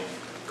valuation.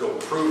 Go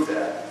prove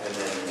that, and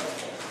then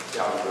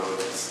down the road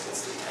it's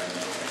the $10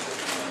 million,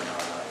 $15 million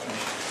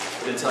valuation.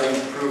 But until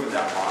you've proven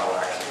that model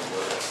actually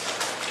works,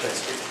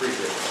 it's pretty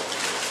difficult.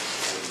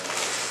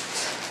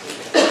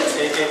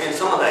 And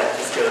some of that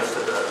just goes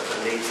to the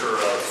nature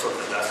of sort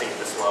of investing at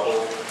this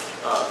level.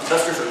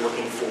 Investors are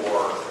looking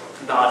for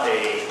not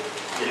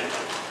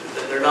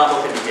they're not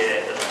looking to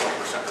get a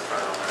 20%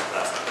 return on their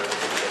investment. They're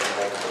looking to get a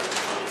multiple.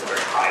 It's a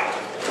very high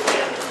multiple,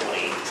 and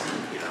 20,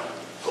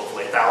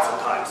 hopefully 1,000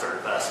 times their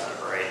investment,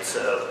 right?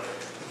 So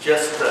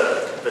just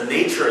the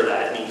nature of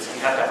that means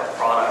you have to have a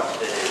product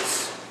that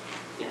is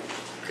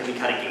can be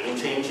kind of game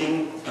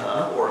changing,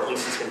 or at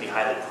least it's going to be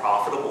highly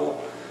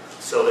profitable.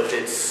 So if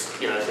it's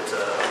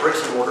a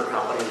bricks and mortar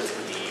company that's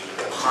going to be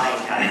high in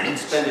capital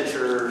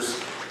expenditures,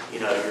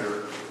 you're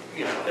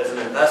as an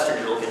investor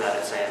you're looking at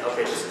it saying,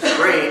 okay, this is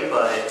great,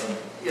 but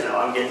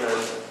I'm getting a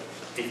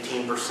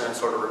 15%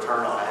 sort of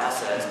return on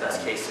assets,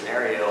 best case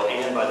scenario,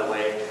 and by the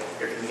way,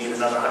 you're going to need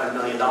another $100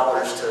 million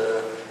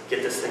to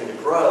get this thing to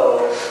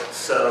grow.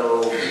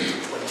 So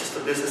just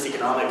the business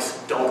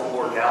economics don't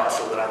work out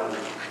so that I'm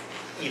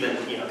even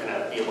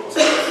kind of be able to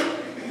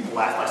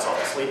laugh myself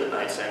to sleep at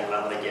night saying that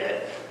I'm going to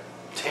get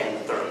 10,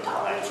 30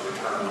 times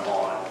return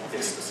on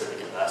this specific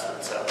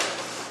investment. So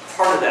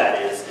part of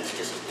that is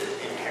just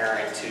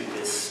inherent to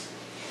this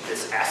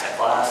asset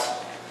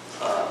class,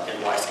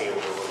 and why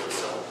scalability is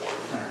so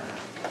important.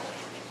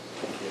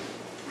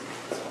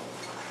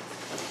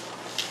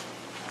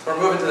 So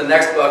we're moving to the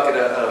next bucket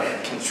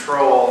of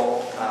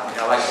control.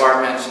 Like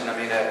Bart mentioned,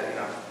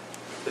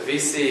 the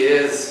VC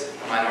is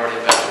a minority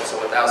investor,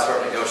 so without sort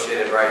of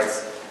negotiated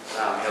rights,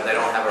 they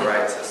don't have a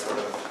right to sort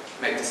of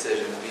make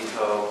decisions,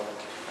 veto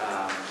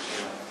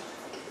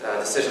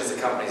decisions the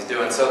company's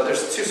doing. So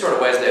there's two sort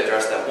of ways they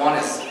address that. One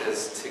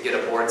is to get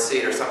a board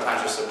seat, or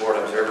sometimes just a board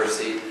observer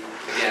seat.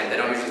 Again, they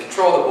don't usually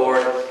control the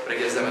board, but it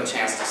gives them a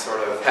chance to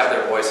sort of have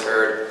their voice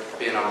heard,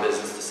 being on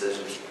business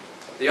decisions.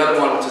 The other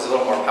one, which is a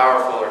little more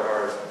powerful,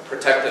 are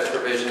protective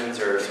provisions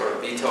or sort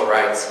of veto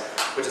rights,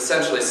 which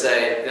essentially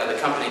say the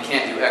company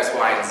can't do X,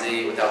 Y, and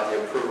Z without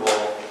the approval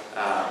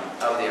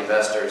of the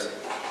investors.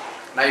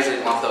 And I usually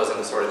lump those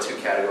into sort of two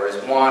categories.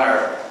 One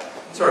are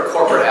sort of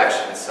corporate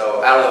actions,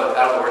 so out of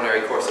the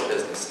ordinary course of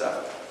business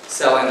stuff.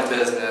 Selling the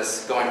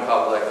business, going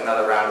public,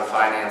 another round of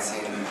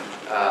financing,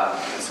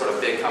 and sort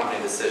of big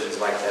company decisions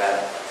like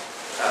that.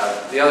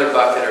 The other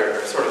bucket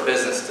are sort of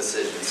business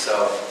decisions,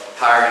 so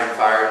hiring and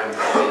firing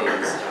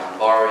employees,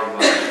 borrowing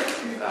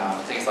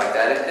money, things like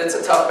that. It's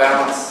a tough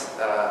balance,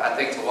 I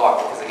think, to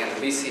walk, because again,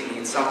 the VC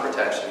needs some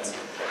protections.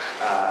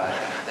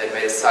 They've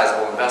made a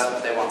sizable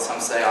investment, they want some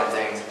say on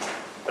things.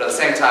 But at the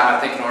same time, I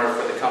think in order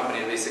for the company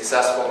to be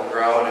successful and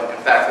grow, and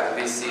in fact for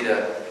the VC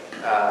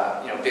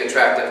to be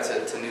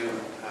attractive to new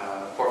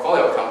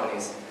portfolio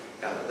companies,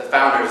 the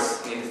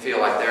founders need to feel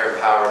like they're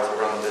empowered to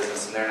run the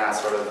business, and they're not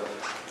sort of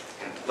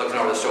looking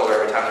over the shoulder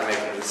every time they're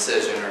making a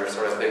decision, or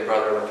sort of big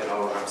brother looking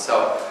over them.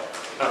 So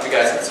I don't know if you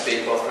guys can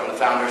speak both from the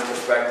founder's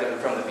perspective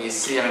and from the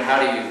VC. I mean, how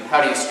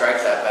do you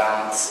strike that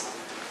balance?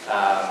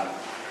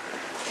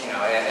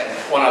 And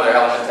one other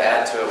element to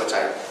add to it, which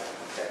I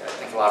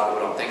think a lot of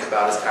people don't think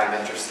about, is kind of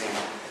interesting.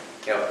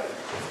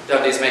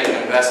 Dundee's making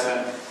an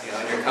investment,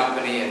 in your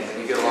company,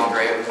 and you get along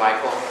great with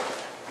Michael,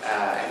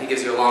 and he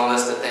gives you a long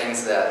list of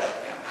things that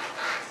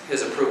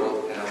his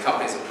approval, the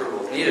company's approval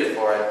is needed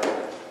for it.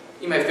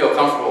 You may feel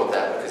comfortable with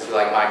that because you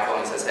like Michael,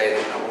 and he says, hey,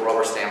 we'll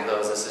rubber stamp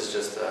those. This is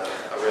just a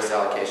risk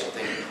allocation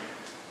thing.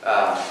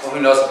 Well, who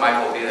knows if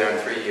Michael will be there in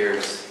 3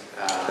 years?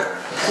 I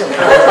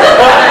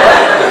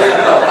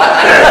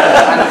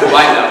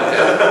know.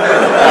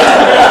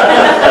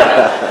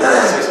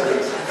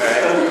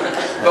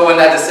 But when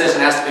that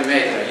decision has to be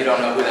made, you don't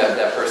know who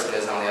that person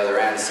is on the other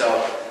end.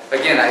 So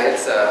again,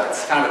 it's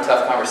kind of a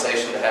tough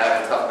conversation to have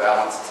and a tough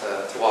balance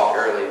to walk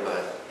early.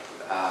 But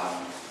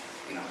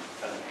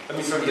I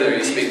mean, from either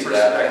you speak to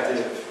that.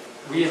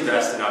 perspective, we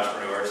invest in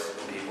entrepreneurs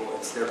and people.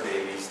 It's their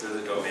babies. They're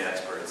the domain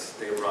experts.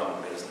 They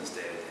run the business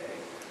day to day.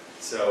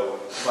 So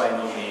by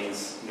no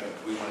means,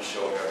 we want to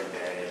show up every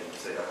day and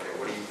say, okay,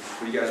 what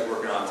are you guys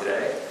working on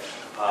today?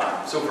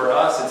 So for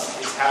us,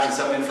 it's having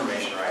some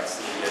information rights.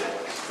 So we get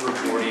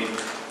reporting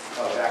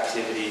of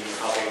activity,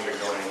 how things are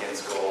going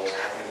against goals,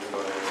 how things are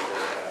going against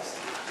forecast.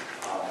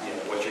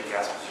 What's your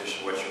cash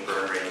position, what's your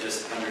burn rate,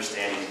 just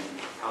understanding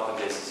how the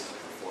business is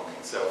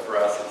performing. So for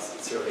us,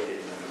 it's really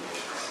getting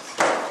information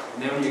rights.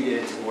 And then when you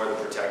get into more of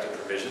the protected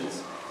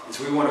provisions, is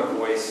we want to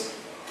voice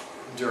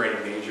during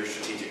major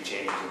strategic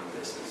changes in the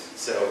business.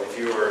 So if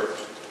you were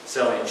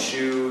selling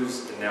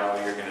shoes and now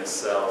you're going to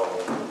sell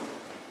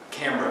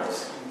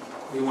cameras,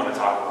 we want to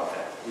talk about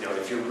that.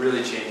 If you're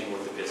really changing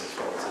what the business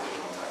focus is, we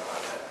want to talk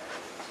about that.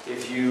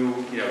 If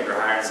you're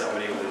hiring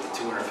somebody with a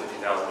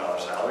 $250,000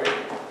 salary,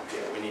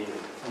 yeah, we need to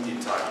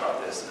talk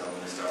about this in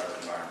a startup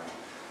environment.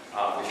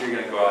 If you're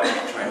going to go out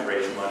and try and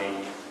raise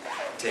money,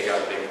 take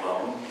out a big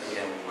loan,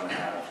 again, we want to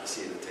have a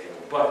seat at the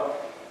table.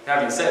 But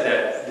having said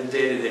that, the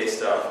day-to-day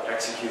stuff,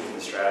 executing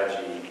the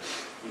strategy,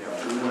 we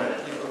want to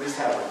at least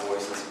have a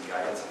voice and some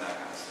guidance and that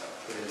kind of stuff.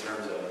 But in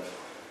terms of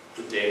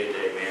the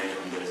day-to-day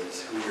management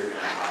business, who you're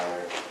going to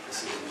hire,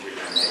 decisions you're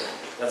going to make,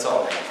 that's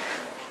all management.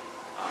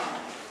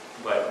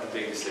 But the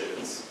big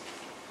decisions,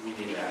 we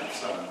need to have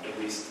at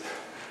least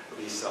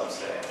some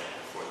say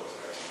before those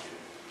are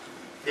executed.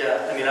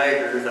 Yeah, I mean, I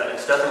agree with that.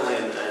 It's definitely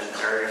an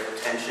area of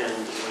tension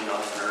between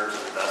entrepreneurs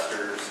and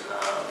investors.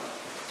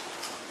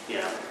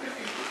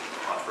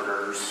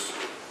 Entrepreneurs,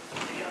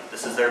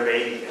 this is their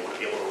baby, they want to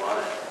be able to run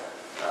it.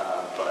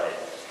 But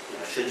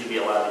should you be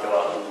allowed to go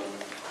out and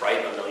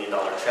write $1 million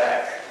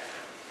check,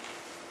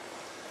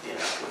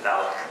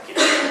 without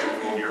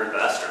approval of your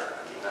investor?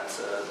 I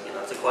mean,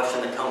 that's a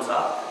question that comes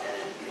up,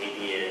 and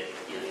maybe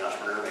the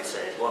entrepreneur may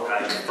say, look,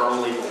 I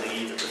firmly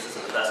believe that this is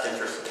in the best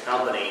interest of the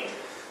company.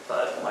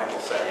 But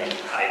Michael's saying,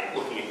 I'm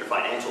looking at your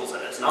financials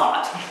and it's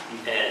not,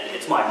 and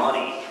it's my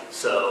money,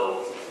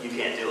 so you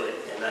can't do it.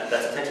 And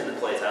that's a tension that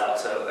plays out.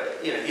 So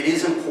it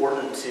is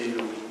important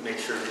to make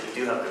sure that you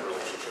do have a good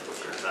relationship with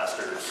your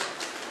investors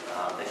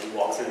as you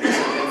walk through this.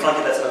 And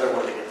frankly, that's another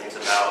one of the good things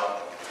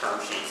about term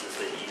sheets is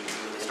that you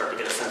really start to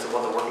get a sense of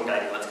what the working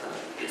dynamic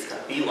is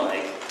going to be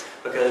like,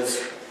 because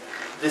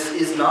this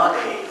is not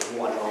a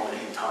one moment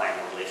in time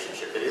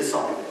relationship. It is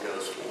something that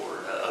goes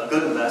forward. A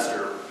good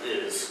investor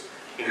is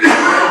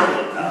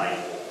incredibly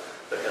valuable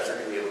because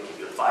they're going to be able to give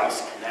you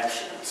advice,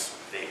 connections.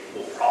 They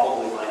will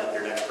probably line up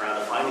your next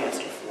round of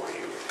financing for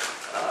you.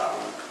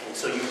 And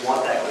so you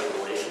want that good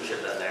relationship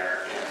in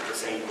there. And at the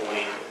same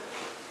point,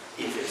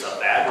 if it's a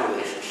bad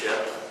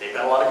relationship, they've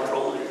got a lot of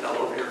control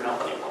over your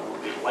company.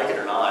 Whether you like it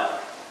or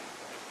not,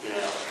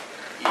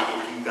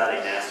 if you've got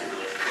a nasty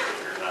relationship with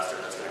your investor,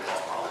 that's going to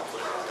cause problems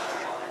later on down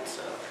the line.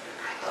 So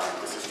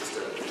this is just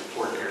an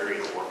important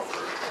area to work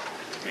for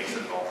to make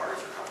sure that all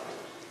parties are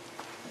comfortable.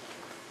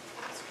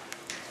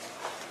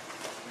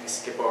 Let me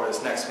skip over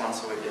this next one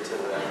so we get to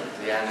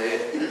the end.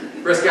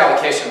 The risk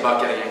allocation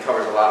bucket, again,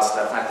 covers a lot of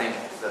stuff, and I think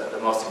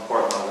the most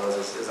important one of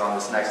those is on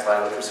this next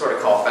slide, which we sort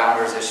of call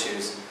founders'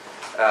 issues.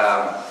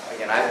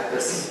 Again,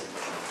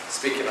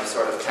 speaking of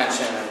sort of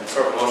tension and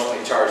sort of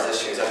emotionally charged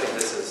issues, I think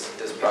this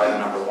is probably the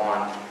number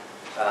one.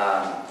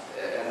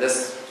 And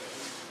this,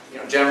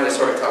 generally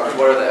sort of covers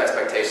what are the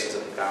expectations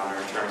of the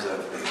founder in terms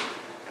of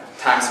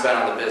time spent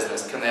on the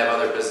business. Can they have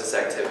other business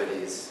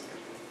activities?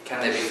 Can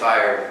they be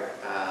fired?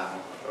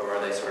 Or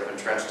are they sort of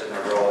entrenched in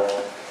their role?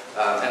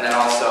 And then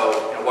also,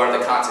 what are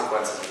the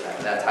consequences of that?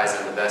 And that ties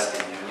into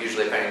vesting.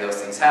 Usually, if any of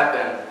those things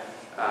happen,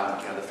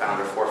 the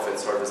founder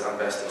forfeits sort of his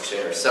unvested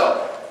shares.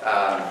 So,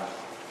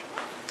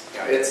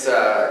 it's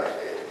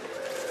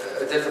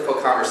a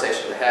difficult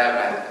conversation to have,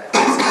 and I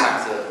think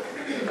sometimes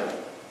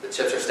the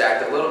chips are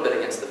stacked a little bit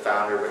against the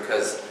founder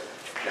because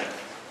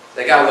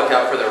they got to look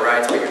out for their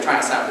rights, but you're trying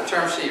to sign up the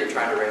term sheet, you're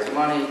trying to raise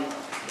money,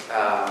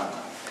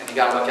 and you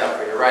got to look out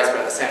for your rights, but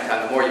at the same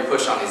time, the more you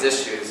push on these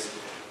issues,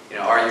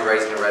 are you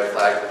raising a red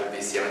flag for the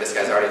VC. I mean, this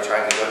guy's already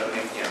trying to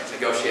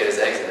negotiate his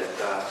exit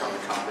from the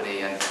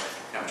company, and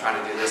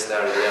trying to do this,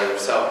 that, or the other.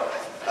 So,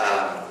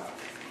 I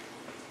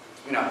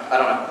don't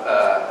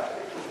know.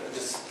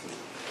 Just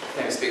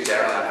maybe speak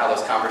generally on how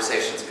those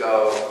conversations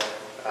go.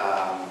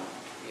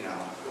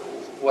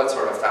 What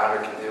sort of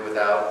founder can do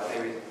without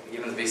maybe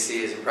giving the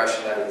VC his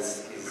impression that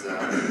he's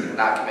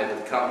not committed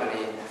to the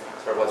company.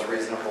 Sort of what's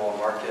reasonable in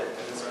market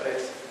in this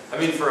space. I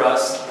mean, for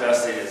us,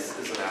 investing is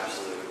an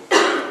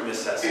absolute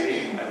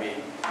necessity. I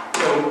mean,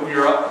 when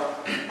you're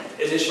up,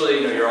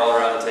 initially, you're all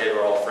around the table,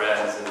 we're all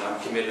friends, and I'm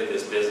committed to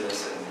this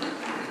business, and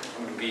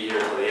I'm going to be here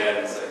till the end.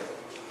 It's like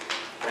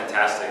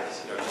fantastic.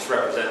 Just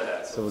represent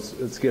that. So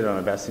let's get on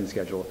a vesting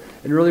schedule.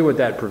 And really what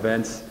that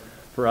prevents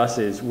for us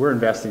is we're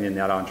investing in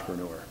that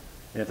entrepreneur.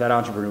 And if that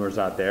entrepreneur's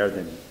not there,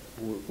 then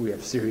we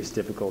have serious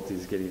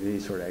difficulties getting any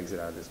sort of exit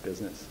out of this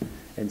business.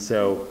 And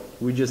so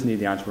we just need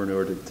the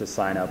entrepreneur to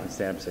sign up and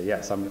stand up and say,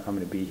 yes, I'm going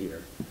to be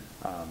here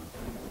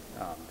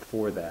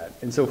for that.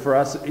 And so for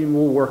us,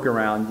 we'll work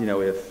around,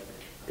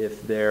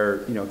 if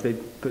they're, if they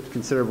put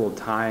considerable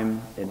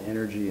time and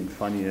energy and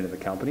funding into the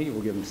company,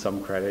 we'll give them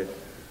some credit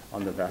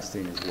on the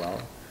vesting as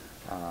well.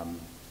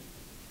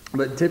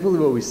 But typically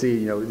what we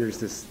see, there's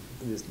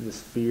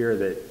this fear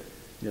that,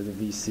 the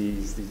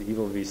VCs, these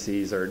evil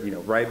VCs are,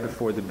 right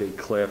before the big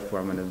cliff where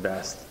I'm going to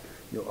invest,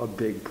 a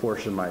big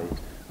portion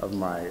of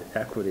my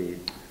equity,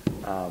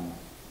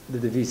 that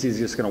the VC is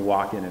just going to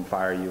walk in and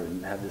fire you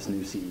and have this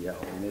new CEO.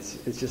 And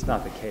it's just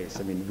not the case.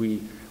 I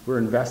mean, we're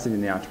investing in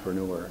the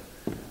entrepreneur.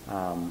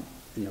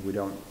 We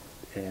don't,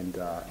 and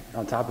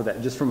on top of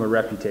that, just from a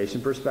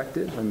reputation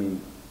perspective, I mean,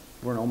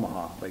 we're in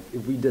Omaha. Like,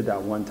 if we did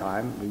that one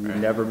time, we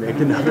would never make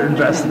another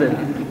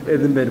investment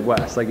in the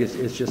Midwest. Like,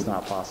 it's just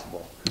not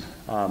possible.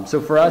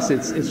 So for us,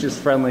 it's just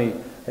friendly.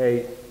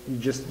 Hey, you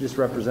just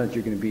represent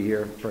you're going to be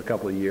here for a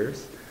couple of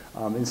years.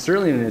 And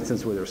certainly in an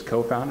instance where there's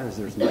co-founders,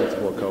 there's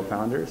multiple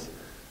co-founders.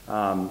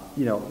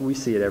 We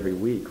see it every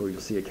week where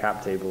you'll see a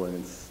cap table and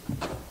it's,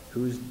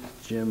 who's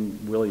Jim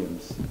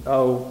Williams?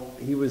 Oh,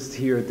 he was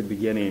here at the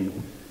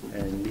beginning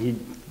and he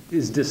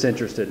is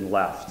disinterested and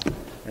left.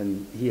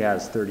 And he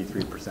has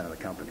 33% of the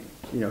company.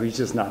 He's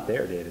just not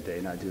there day to day,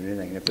 not doing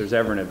anything. And if there's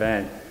ever an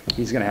event,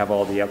 he's going to have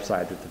all the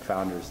upside that the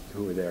founders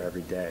who are there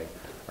every day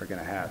are going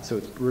to have. So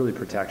it's really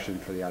protection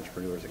for the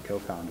entrepreneurs and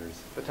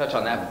co-founders. To touch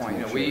on that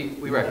point,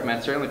 we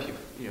recommend, certainly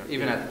if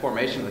even at the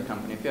formation of the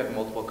company, if you have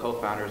multiple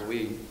co-founders,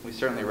 we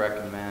certainly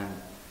recommend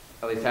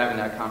at least having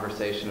that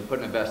conversation and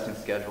putting a vesting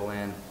schedule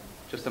in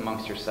just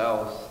amongst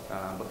yourselves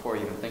before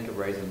you even think of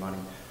raising money.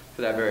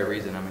 For that very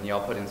reason, I mean, you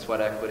all put in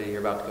sweat equity,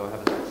 you're about to go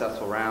have a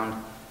successful round.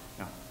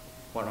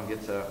 One of them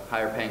gets a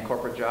higher paying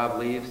corporate job,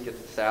 leaves,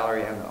 gets the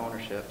salary and the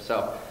ownership.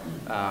 So,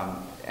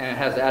 and it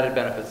has added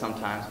benefits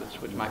sometimes,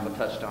 which Michael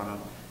touched on.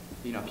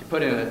 If you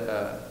put in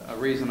a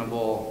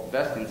reasonable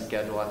vesting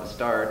schedule at the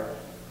start,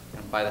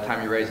 by the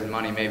time you're raising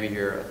money, maybe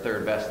you're a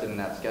third vested in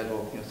that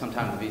schedule.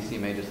 Sometimes the VC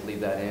may just leave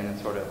that in and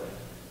sort of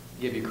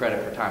give you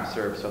credit for time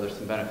served. So there's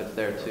some benefits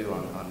there too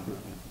on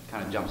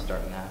kind of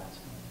jumpstarting that.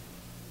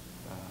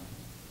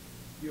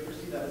 Do you ever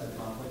see that as a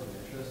conflict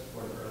of interest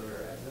for the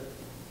earlier exit,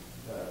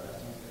 the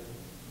vesting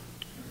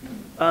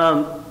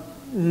schedule?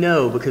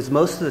 No, because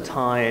most of the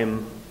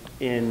time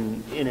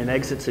in an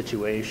exit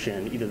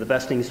situation, either the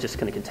vesting is just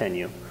going to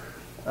continue,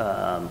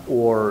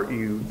 or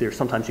there's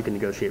sometimes you can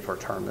negotiate for a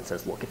term that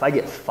says, look, if I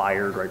get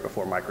fired right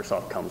before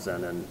Microsoft comes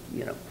in and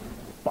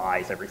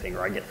buys everything,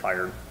 or I get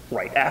fired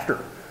right after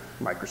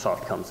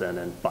Microsoft comes in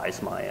and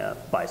buys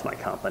my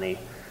company,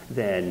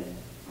 then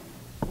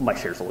my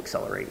shares will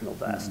accelerate and they'll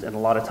vest. And a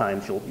lot of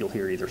times you'll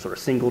hear either sort of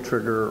single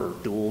trigger or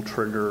dual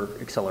trigger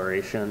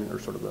acceleration, or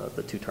sort of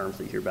the two terms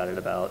that you hear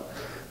about.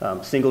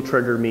 Single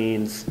trigger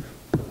means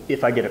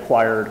if I get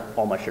acquired,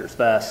 all my shares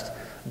vest.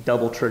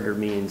 Double trigger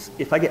means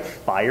if I get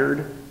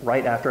fired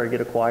right after I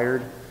get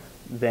acquired,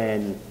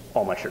 then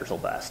all my shares will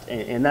vest.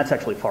 And that's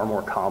actually far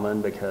more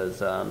common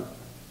because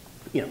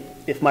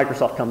if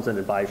Microsoft comes in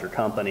and buys your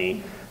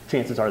company,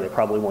 chances are they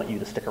probably want you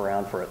to stick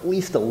around for at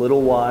least a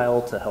little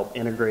while to help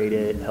integrate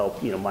it,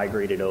 help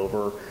migrate it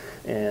over,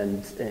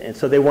 and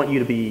so they want you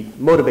to be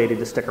motivated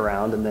to stick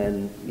around. And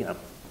then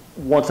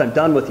once I'm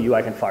done with you,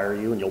 I can fire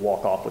you and you'll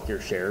walk off with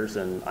your shares,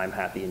 and I'm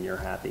happy and you're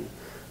happy.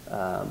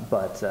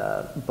 But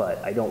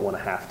I don't want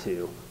to have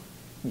to.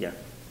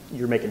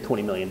 You're making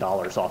 $20 million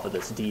off of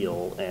this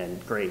deal, and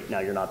great, now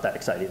you're not that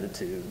excited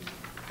to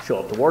show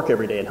up to work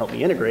every day and help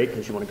me integrate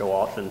because you want to go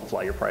off and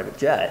fly your private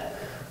jet.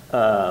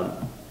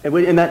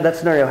 And that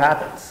scenario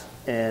happens,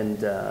 and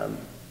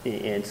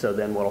so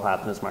then what will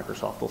happen is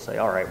Microsoft will say,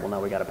 all right, well,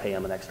 now we got to pay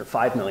them an extra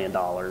 $5 million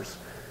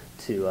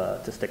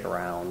to stick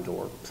around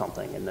or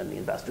something, and then the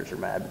investors are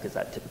mad because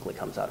that typically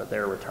comes out of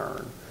their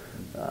return.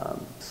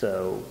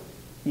 So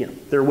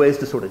there are ways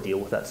to sort of deal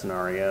with that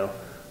scenario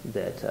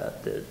that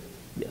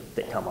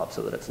come up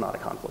so that it's not a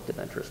conflict of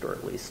interest, or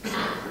at least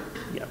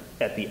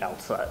at the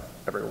outset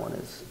everyone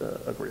is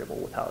agreeable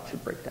with how it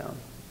should break down.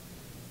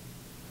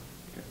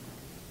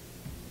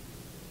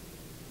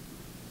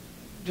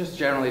 Just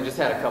generally, just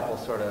had a couple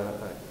sort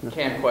of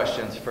canned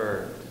questions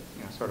for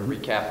sort of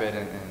recap it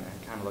and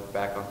kind of look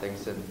back on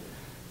things. And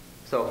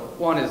so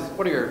one is,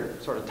 what are your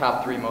sort of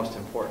top 3 most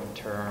important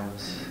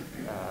terms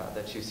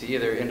that you see,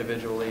 either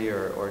individually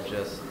or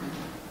just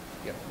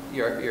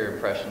your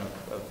impression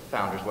of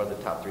founders? What are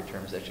the top 3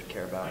 terms they should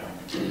care about?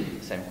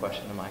 Same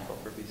question to Michael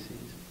for VCs.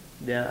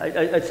 Yeah,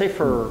 I'd say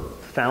for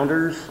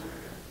founders,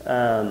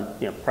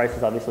 price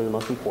is obviously the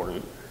most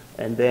important.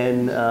 And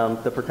then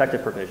the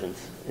protective provisions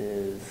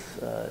is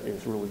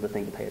really the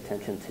thing to pay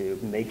attention to.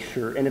 Make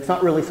sure, and it's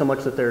not really so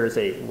much that there is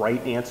a right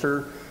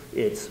answer,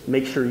 it's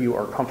make sure you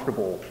are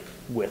comfortable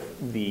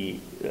with the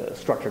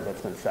structure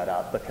that's been set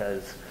up,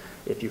 because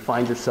if you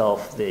find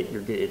yourself that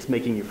it's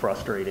making you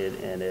frustrated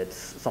and it's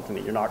something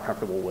that you're not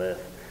comfortable with,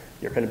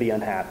 you're going to be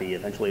unhappy.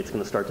 Eventually it's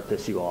going to start to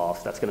piss you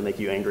off. That's going to make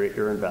you angry at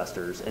your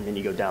investors. And then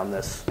you go down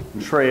this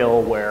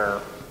trail where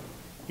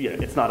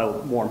it's not a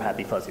warm,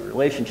 happy, fuzzy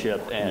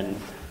relationship. And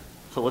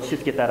so let's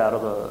just get that out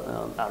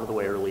of the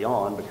way early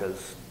on,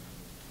 because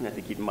I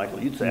think even Michael,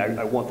 you'd say,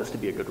 I want this to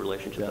be a good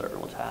relationship that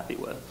everyone's happy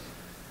with.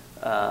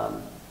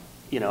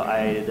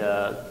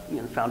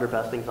 Founder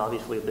vesting is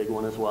obviously a big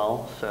one as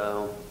well.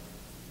 So,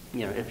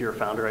 if you're a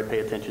founder, I'd pay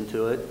attention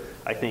to it.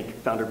 I think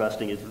founder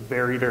vesting is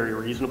very, very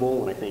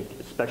reasonable, and I think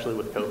especially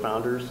with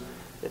co-founders,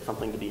 it's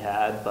something to be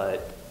had.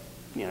 But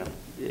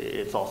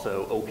it's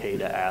also okay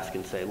to ask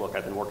and say, look,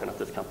 I've been working at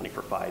this company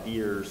for 5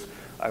 years.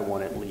 I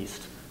want at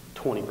least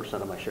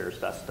 20% of my shares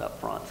vested up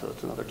front. So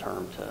it's another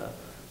term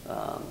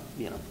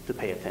to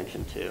pay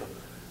attention to.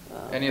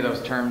 Any of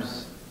those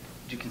terms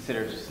do you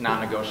consider just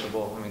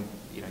non-negotiable? I mean,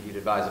 you'd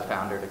advise a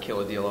founder to kill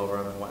a deal over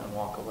them and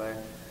walk away?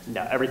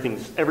 No, everything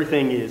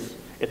is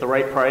at the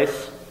right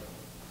price.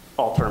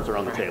 All terms are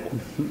on the table.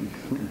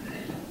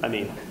 I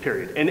mean,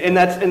 period. And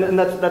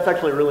that's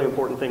actually a really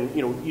important thing.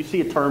 You see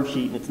a term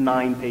sheet and it's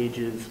 9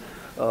 pages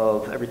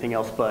of everything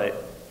else,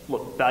 but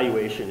look,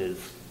 valuation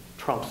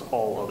trumps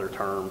all other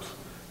terms.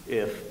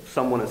 If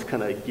someone is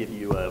going to give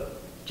you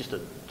just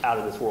an out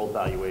of this world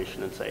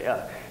valuation and say,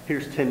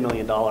 here's $10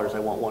 million, I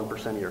want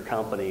 1% of your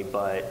company,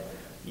 but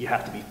you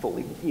have to be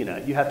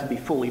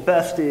fully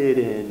vested,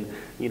 and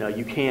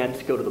you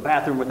can't go to the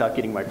bathroom without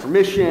getting my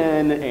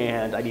permission,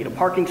 and I need a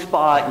parking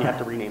spot, and you have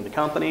to rename the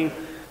company.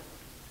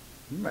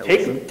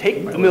 Take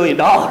 $1 million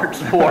for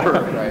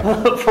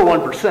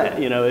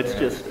 1%. It's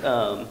just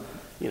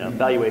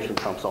valuation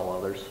trumps all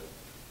others.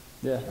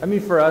 Yeah, I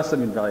mean, for us,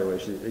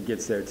 valuation, it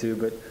gets there too,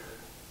 but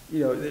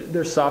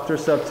there's softer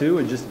stuff too,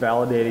 and just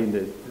validating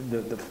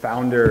that the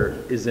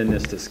founder is in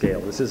this to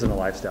scale. This isn't a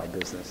lifestyle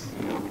business.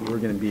 We're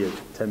going to be at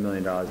 $10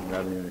 million in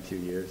revenue in a few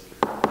years,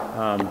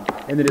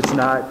 and that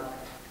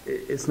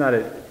it's not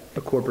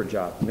a corporate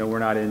job. We're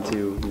not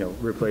into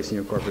replacing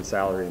your corporate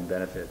salary and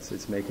benefits.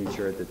 It's making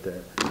sure that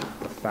the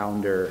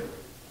founder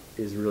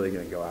is really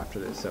going to go after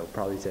this. So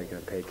probably taking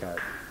a pay cut.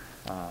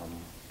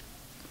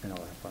 And all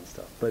that fun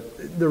stuff.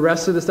 But the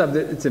rest of the stuff,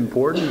 it's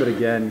important, but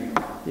again,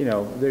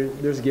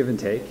 there's give and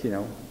take,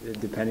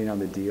 depending on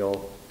the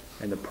deal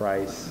and the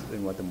price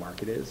and what the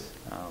market is.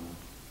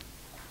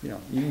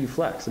 You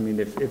flex. I mean,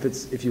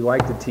 if you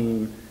like the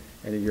team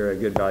and you're a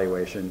good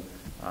valuation,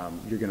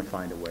 you're going to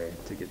find a way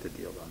to get the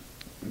deal done.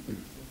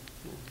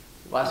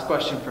 Last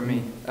question for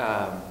me.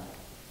 Bart,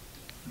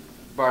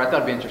 I thought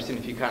it'd be interesting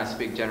if you kind of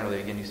speak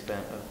generally. Again, you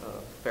spent a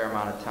fair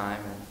amount of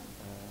time in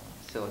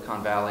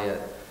Silicon Valley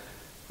at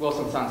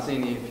Wilson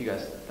Sonsini. If you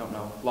guys don't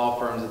know law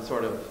firms, it's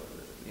sort of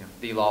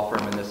the law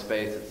firm in this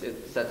space.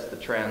 It sets the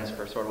trends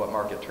for sort of what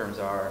market terms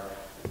are,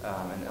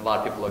 and a lot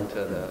of people look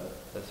to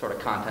the sort of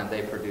content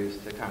they produce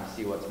to kind of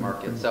see what's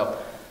market. So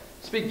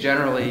speak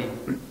generally,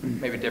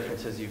 maybe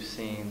differences you've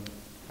seen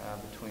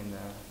between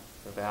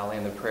the valley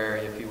and the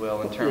prairie, if you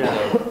will, in terms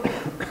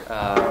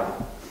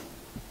of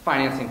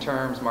financing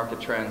terms,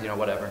 market trends,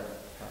 whatever.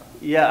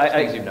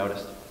 Things you've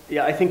noticed.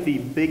 Yeah, I think the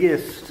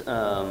biggest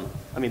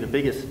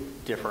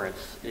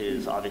difference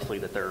is obviously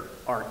that there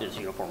aren't as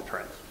uniform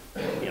trends.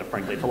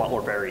 Frankly, it's a lot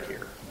more varied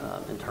here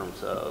in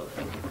terms of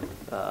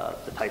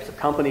the types of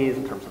companies,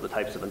 in terms of the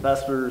types of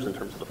investors, in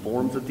terms of the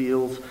forms of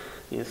deals.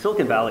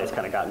 Silicon Valley has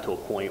kind of gotten to a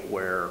point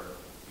where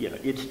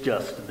it's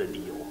just the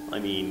deal. I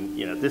mean,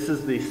 this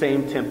is the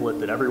same template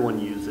that everyone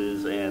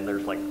uses, and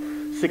there's like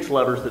 6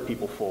 levers that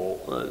people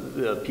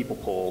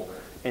pull,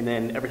 and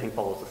then everything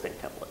follows the same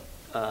template.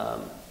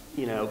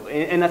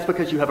 And that's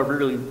because you have a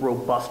really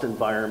robust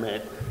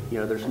environment.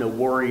 There's no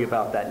worry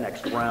about that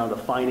next round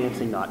of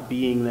financing not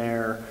being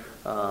there.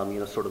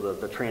 Sort of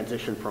the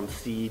transition from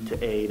seed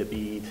to A to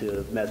B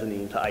to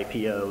mezzanine to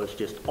IPO is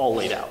just all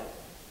laid out.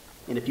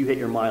 And if you hit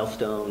your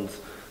milestones,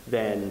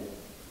 then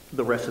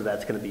the rest of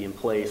that's going to be in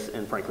place.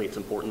 And frankly, it's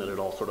important that it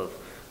all sort of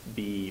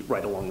be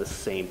right along the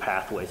same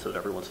pathway so that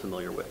everyone's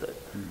familiar with it.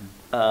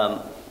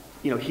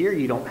 Mm-hmm. Here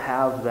you don't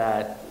have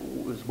that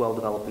as well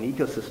developed an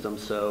ecosystem,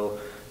 so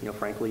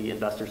frankly,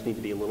 investors need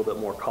to be a little bit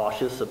more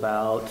cautious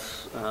about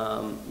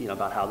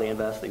about how they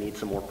invest. They need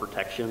some more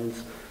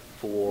protections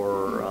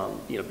for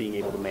being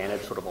able to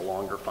manage sort of a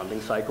longer funding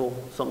cycle.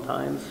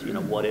 Sometimes,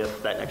 what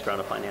if that next round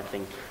of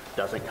financing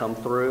doesn't come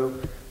through?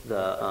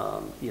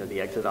 The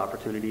exit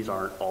opportunities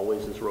aren't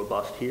always as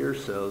robust here,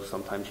 so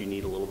sometimes you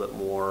need a little bit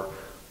more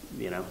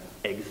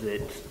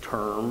exit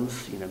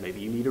terms. Maybe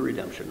you need a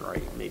redemption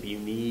right. Maybe you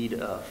need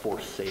a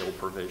forced sale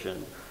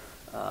provision.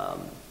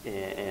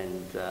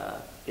 And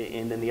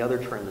then the other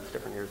trend that's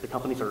different here is the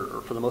companies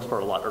are for the most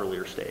part, a lot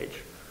earlier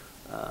stage.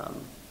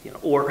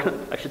 Or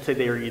I should say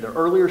they are either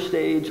earlier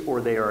stage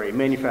or they are a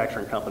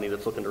manufacturing company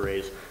that's looking to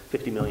raise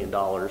 $50 million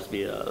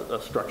via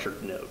a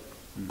structured note,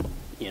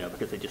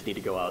 because they just need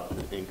to go out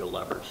and go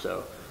leverage.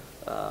 So,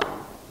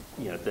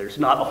 there's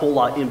not a whole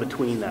lot in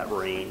between that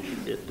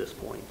range at this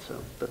point. So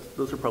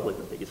those are probably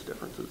the biggest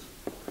differences,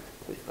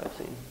 at least I've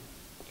seen.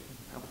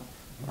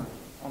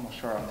 Almost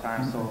short on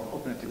time, so we'll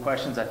open it to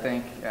questions, I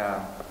think.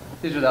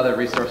 These are the other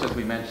resources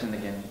we mentioned.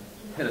 Again,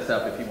 hit us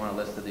up if you want a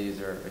list of these,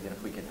 or again,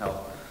 if we can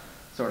help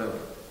sort of,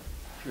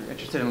 if you're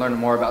interested in learning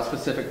more about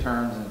specific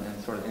terms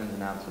and sort of ins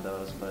and outs of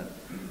those. But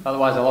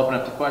otherwise, I'll open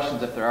up to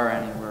questions if there are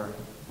any. We're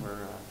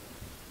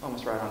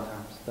almost right on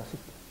time.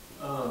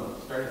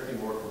 Starting to see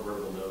more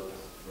convertible notes,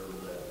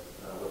 convertible debt.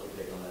 What's your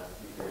take on that?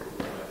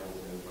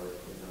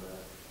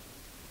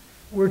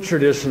 We're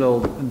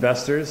traditional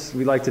investors.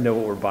 We like to know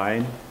what we're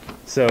buying.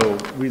 So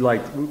we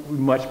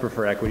much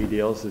prefer equity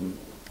deals and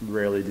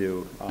rarely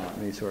do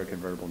any sort of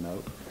convertible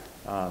note.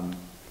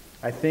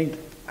 I think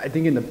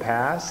in the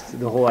past,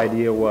 the whole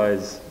idea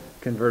was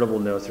convertible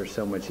notes are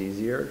so much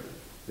easier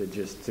that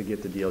just to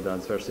get the deal done,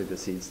 especially at the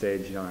seed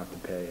stage, you don't have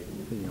to pay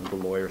the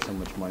lawyer so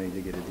much money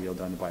to get a deal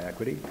done to buy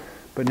equity.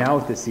 But now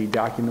with the seed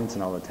documents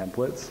and all the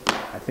templates,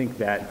 I think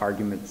that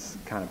argument's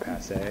kind of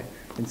passé.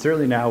 And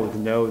certainly now with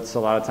notes, a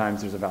lot of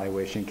times there's a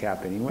valuation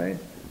cap anyway.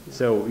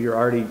 So you're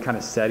already kind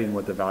of setting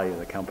what the value of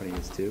the company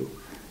is too.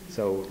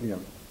 So,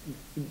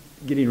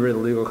 getting rid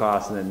of legal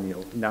costs and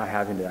then, not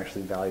having to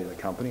actually value the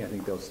company, I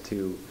think those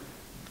two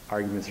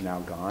arguments are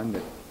now gone.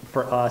 But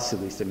for us, at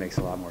least, it makes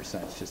a lot more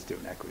sense just to do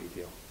an equity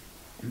deal.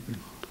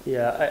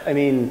 Yeah, I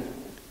mean,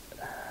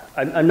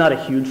 I'm not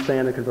a huge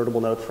fan of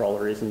convertible notes for all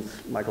the reasons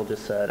Michael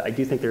just said. I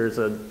do think there's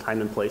a time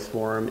and place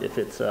for them if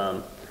it's,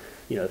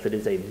 if it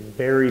is a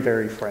very,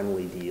 very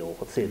friendly deal.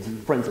 Let's say it's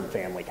friends and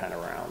family kind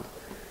of round,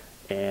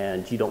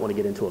 and you don't want to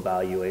get into a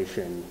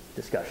valuation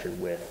discussion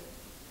with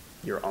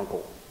your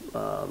uncle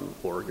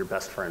or your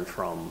best friend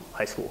from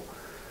high school.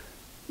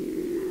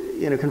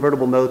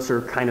 Convertible notes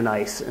are kind of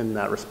nice in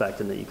that respect,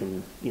 in that you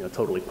can,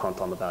 totally punt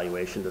on the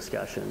valuation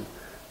discussion.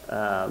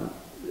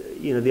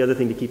 The other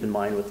thing to keep in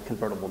mind with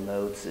convertible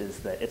notes is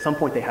that at some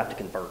point they have to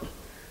convert.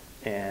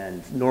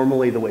 And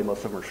normally the way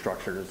most of them are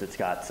structured is it's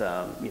got,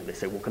 they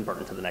say we'll convert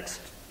into the next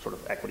sort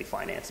of equity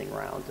financing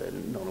round,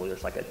 and normally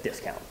there's like a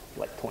discount,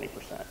 like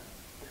 20%.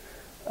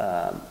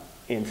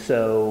 And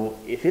so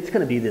if it's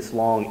going to be this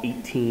long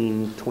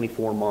 18,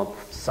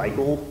 24-month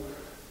cycle,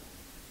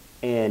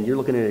 and you're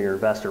looking at your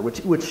investor, which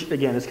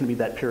again is going to be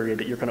that period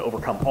that you're going to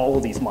overcome all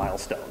of these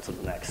milestones in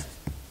the next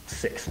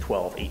 6,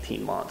 12,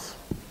 18 months.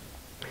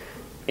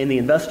 And the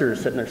investor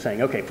is sitting there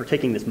saying, okay, for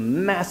taking this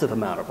massive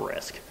amount of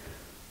risk,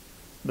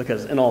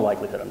 because in all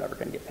likelihood I'm never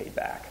going to get paid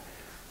back,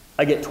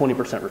 I get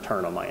 20%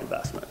 return on my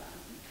investment.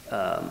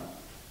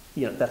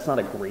 That's not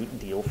a great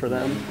deal for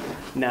them.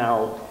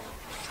 Now,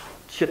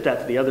 shift that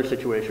to the other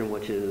situation,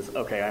 which is,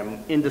 okay,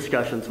 I'm in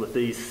discussions with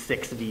these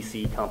 6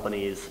 VC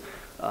companies.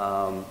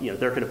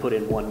 They're going to put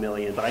in $1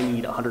 million, but I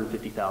need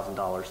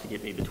 $150,000 to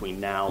get me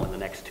between now and the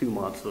next 2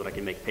 months so that I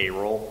can make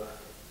payroll.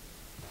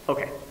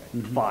 Okay,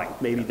 fine.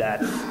 Maybe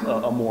that's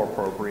a more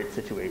appropriate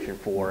situation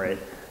for it.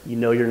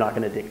 You're not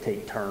going to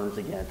dictate terms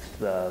against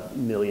the $1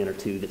 million or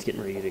 $2 million that's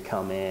getting ready to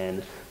come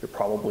in. You're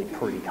probably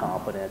pretty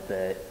confident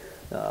that,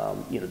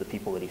 the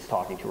people that he's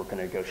talking to are going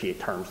to negotiate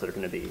terms that are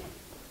going to be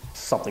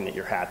something that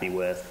you're happy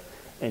with,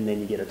 and then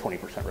you get a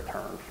 20%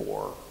 return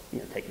for,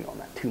 taking on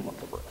that 2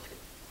 months of risk.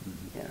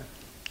 Yeah.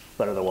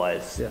 But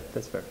otherwise, yeah,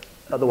 that's fair.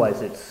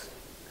 Otherwise,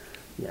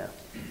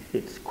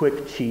 it's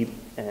quick, cheap,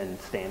 and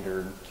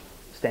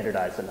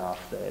standardized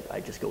enough that I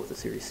just go with the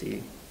Series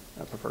C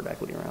preferred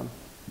equity round.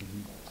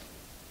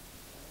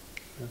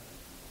 Yeah.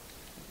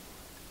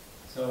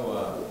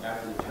 So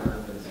after the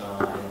term's been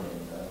signed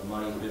and the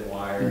money's been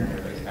wired and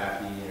everybody's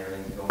happy and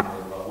everything's going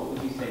really well, what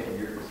would you say from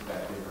your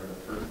perspective are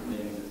the first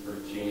things that sort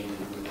of changes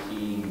with the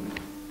team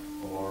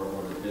or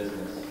the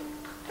business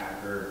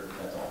after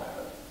that's all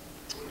happened?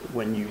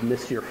 When you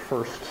miss your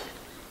first...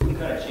 What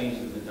kind of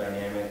changes the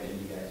dynamic that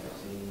you guys are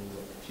seeing?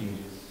 What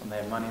changes? When they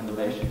have money in the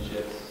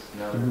relationships,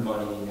 now there's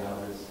money, now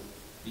there's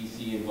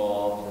VC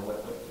involved, what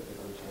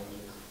typically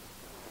changes?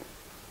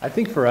 I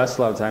think for us,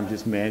 a lot of times,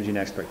 just managing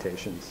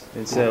expectations.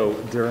 And so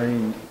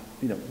during,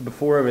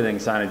 before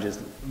everything's signed, just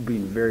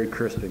being very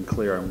crisp and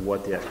clear on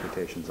what the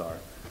expectations are.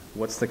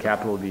 What's the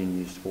capital being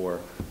used for?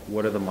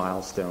 What are the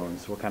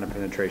milestones? What kind of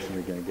penetration are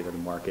we going to get in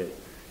the market?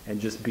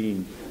 And just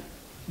being,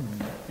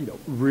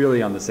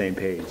 really on the same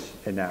page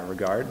in that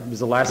regard. Because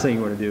the last thing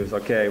you want to do is,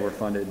 okay, we're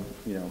funded,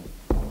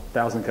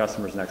 1,000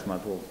 customers next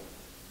month. Well,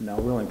 no,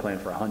 we're only planning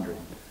for 100.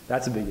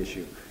 That's a big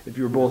issue. If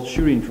you were both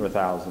shooting for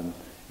 1,000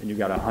 and you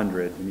got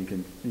 100, and you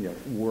can,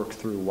 work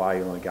through why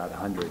you only got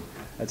 100,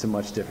 that's a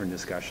much different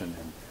discussion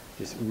and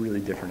just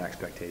really different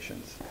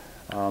expectations.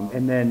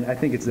 And then I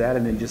think it's that,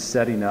 and then just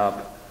setting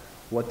up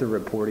what the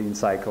reporting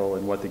cycle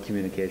and what the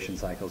communication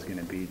cycle is going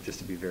to be, just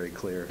to be very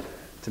clear,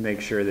 to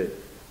make sure that,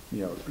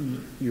 you know,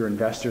 your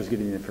investors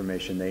getting the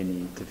information they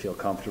need to feel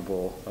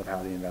comfortable of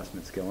how the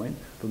investment's going,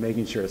 but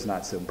making sure it's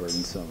not so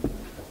burdensome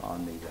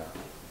on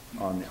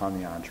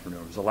the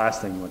entrepreneurs. The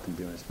last thing you want them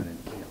doing is spending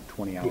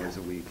 20 hours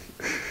a week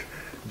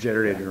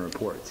generating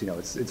reports. You know,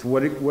 it's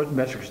what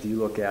metrics do you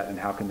look at, and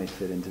how can they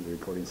fit into the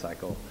reporting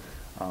cycle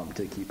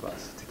to keep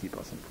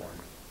us informed.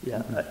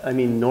 Yeah, I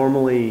mean,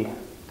 normally,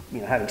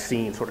 having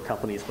seen sort of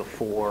companies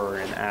before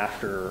and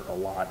after a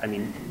lot, I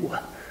mean,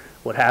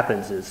 what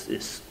happens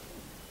is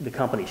the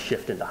companies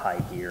shift into high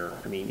gear.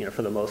 I mean,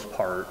 for the most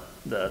part,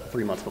 the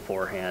 3 months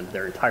beforehand,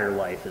 their entire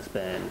life has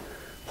been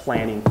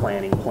planning,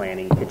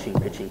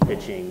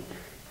 pitching,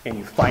 and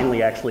you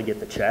finally actually get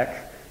the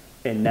check.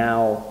 And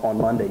now on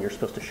Monday, you're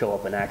supposed to show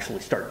up and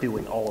actually start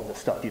doing all of the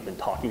stuff you've been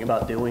talking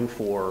about doing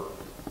for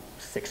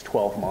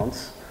 6-12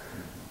 months.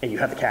 And you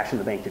have the cash in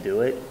the bank to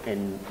do it.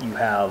 And you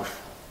have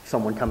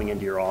someone coming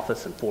into your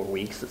office in 4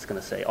 weeks that's going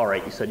to say, all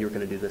right, you said you were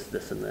going to do this,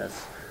 this, and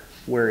this.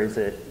 Where is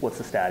it? What's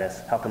the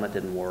status? How come it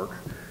didn't work?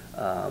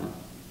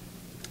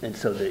 And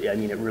so,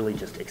 it really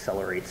just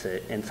accelerates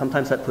it. And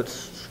sometimes that puts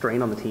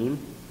strain on the team.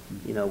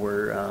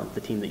 Where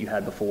the team that you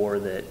had before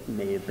that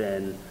may have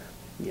been,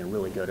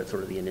 really good at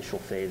sort of the initial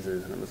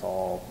phases, and it was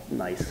all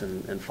nice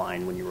and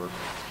fine when you were,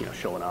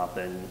 showing up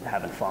and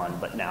having fun.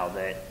 But now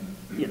that,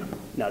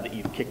 now that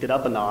you've kicked it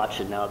up a notch,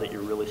 and now that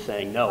you're really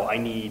saying, no, I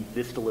need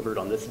this delivered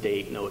on this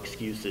date, no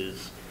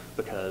excuses,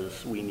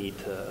 because we need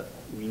to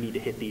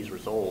hit these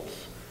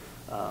results.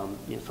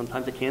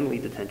 Sometimes it can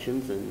lead to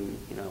tensions, and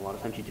a lot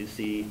of times you do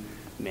see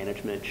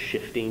management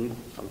shifting,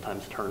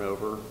 sometimes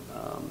turnover.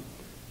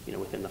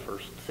 Within the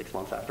first 6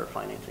 months after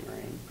financing.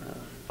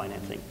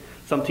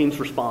 Some teams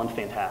respond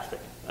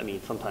fantastic. I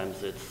mean,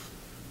 sometimes it's,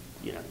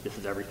 this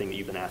is everything that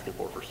you've been asking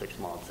for 6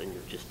 months, and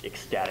you're just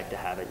ecstatic to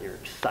have it. You're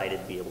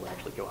excited to be able to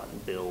actually go out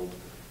and build,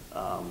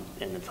 and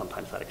then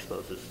sometimes that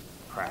exposes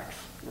cracks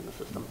in the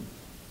system.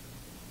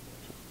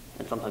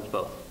 And sometimes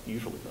both,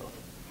 usually both.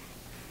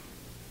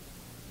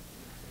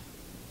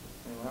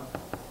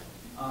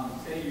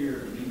 Say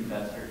your lead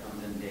investor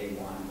comes in day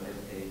one, but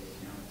it takes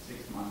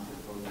 6 months to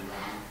close the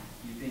round.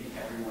 Do you think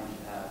everyone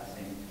should have the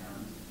same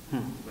terms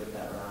with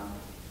that round,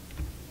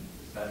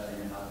 especially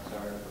in an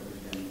upstart where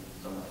there's been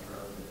so much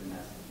growth within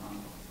that 6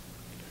 months?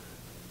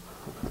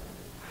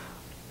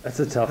 That's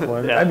a tough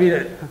one. Yeah. I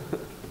mean,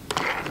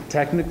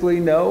 technically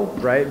no,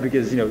 right?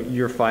 Because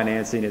your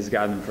financing has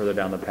gotten them further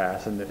down the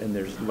path, and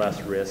there's less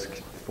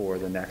risk for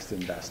the next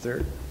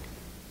investor.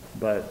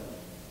 But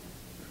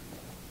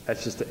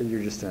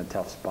you're just in a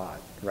tough spot,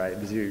 right?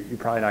 Because you're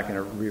probably not going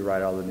to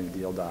rewrite all the new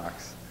deal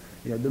docs.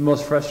 The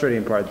most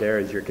frustrating part there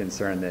is your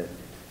concern that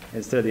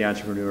instead of the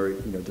entrepreneur,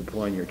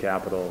 deploying your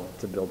capital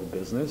to build a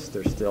business,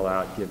 they're still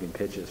out giving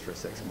pitches for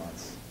 6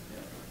 months.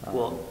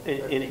 Well,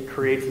 and it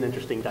creates an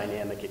interesting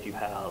dynamic if you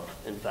have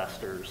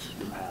investors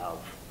who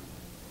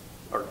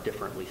are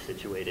differently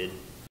situated.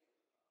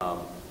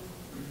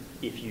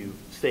 If you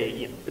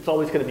say, it's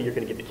always going to be you're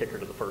going to give the kicker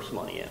to the first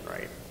money in,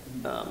 right?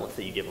 Let's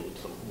say you give them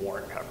some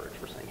warrant coverage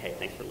for saying, hey,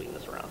 thanks for leading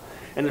this around.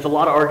 And there's a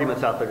lot of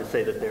arguments out there to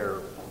say that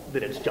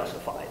it's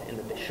justified and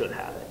that they should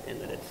have it and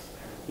that it's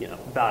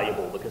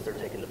valuable because they're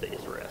taking the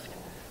biggest risk.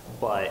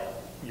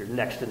 But your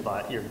next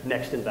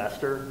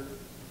investor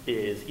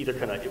is either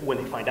going to, when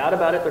they find out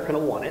about it, they're going to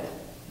want it,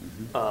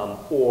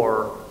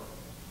 or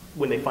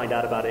when they find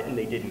out about it and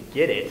they didn't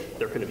get it,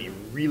 they're going to be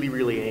really,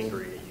 really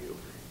angry at you.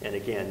 And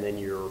again, then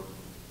you've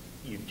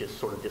just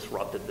sort of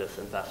disrupted this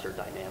investor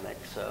dynamic.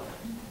 So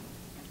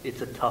it's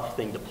a tough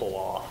thing to pull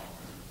off,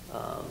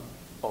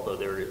 although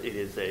it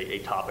is a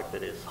topic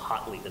that is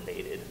hotly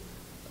debated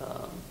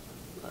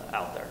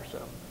out there.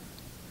 So.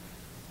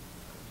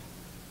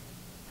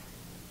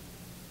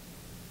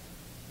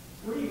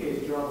 Where do you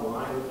guys draw the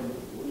line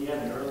when you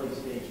have an early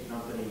stage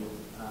company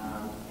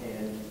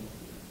and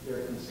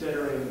they're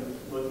considering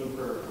looking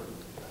for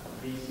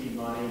VC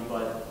money,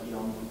 but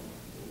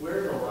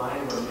where's the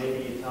line where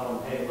maybe you tell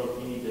them, hey, look,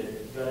 you need to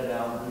gut it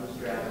out and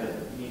bootstrap it,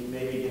 you need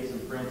maybe get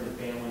some friends and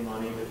family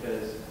money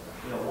because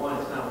one,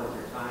 it's not worth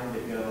your time to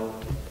go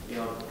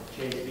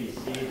chase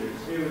VC, or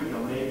two,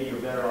 maybe you're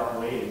better off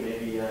waiting,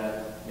 maybe you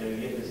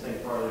get this thing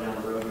farther down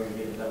the road and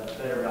get a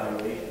better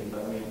valuation.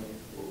 But I mean,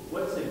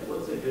 what's a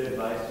good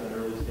advice to an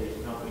early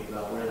stage company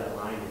about where that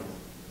line is?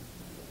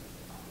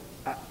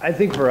 I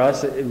think for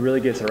us, it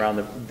really gets around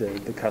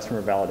the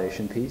customer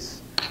validation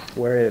piece,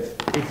 where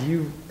if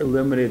you've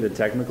eliminated the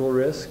technical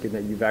risk and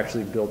that you've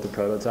actually built the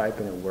prototype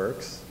and it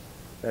works,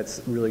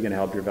 that's really going to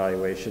help your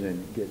valuation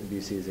and get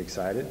VCs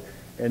excited.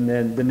 And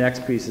then the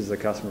next piece is the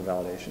customer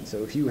validation.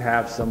 So if you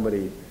have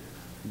somebody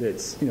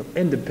that's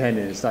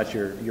independent, it's not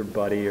your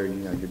buddy or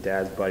your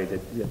dad's buddy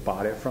that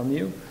bought it from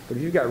you, but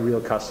if you've got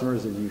real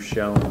customers that you've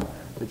shown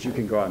that you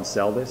can go out and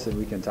sell this, and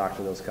we can talk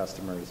to those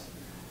customers,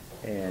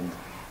 and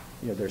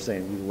they're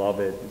saying we love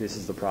it, this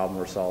is the problem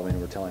we're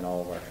solving, we're telling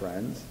all of our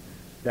friends,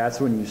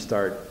 that's when you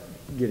start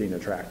getting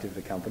attractive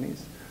to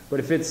companies. But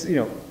if it's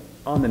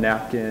on the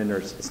napkin or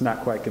it's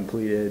not quite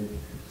completed,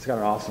 it's got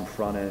an awesome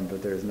front end,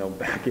 but there's no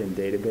back end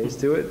database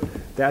to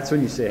it. That's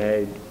when you say,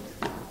 hey,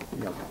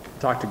 you know,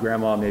 talk to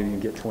grandma, maybe you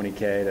can get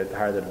 20K to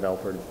hire the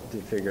developer to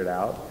figure it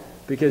out.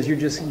 Because you're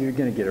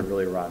going to get a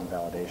really rotten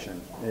validation.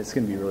 And it's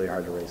going to be really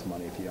hard to raise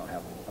money if you don't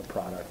have a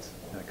product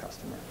and a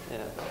customer.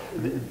 Yeah.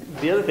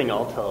 The other thing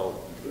I'll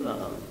tell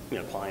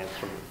clients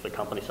from the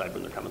company side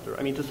when they're coming through,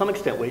 I mean, to some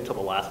extent, wait till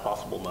the last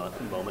possible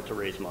moment to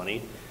raise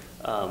money.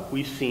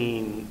 We've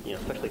seen,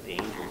 especially at the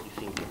Angels, you've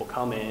seen people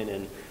come in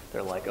and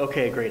they're like,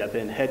 okay, great, I've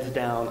been heads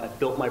down, I've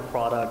built my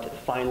product, it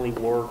finally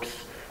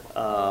works.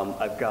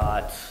 I've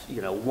got,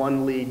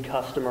 one lead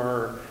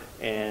customer,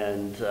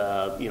 and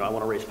I want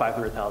to raise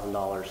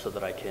 $500,000 so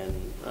that I can,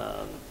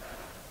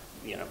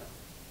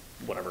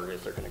 whatever it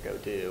is they're going to go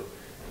do.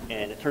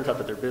 And it turns out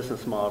that their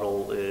business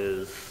model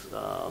is,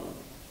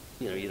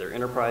 either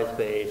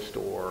enterprise-based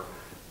or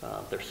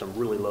there's some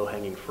really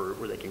low-hanging fruit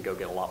where they can go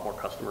get a lot more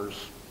customers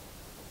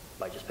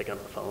by just picking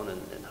up the phone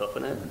and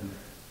hoofing it.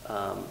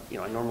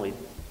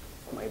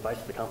 My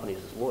advice to the companies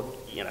is, look,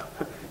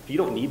 if you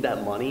don't need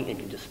that money and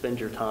can just spend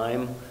your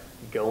time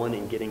going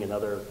and getting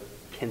another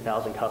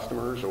 10,000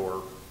 customers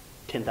or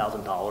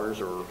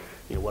 $10,000 or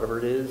whatever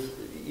it is,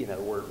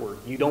 where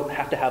you don't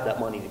have to have that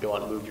money to go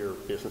out and move your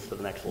business to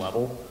the next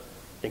level,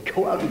 then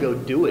go out and go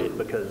do it,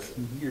 because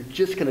you're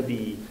just going to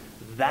be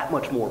that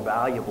much more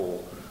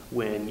valuable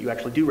when you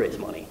actually do raise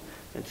money.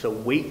 And so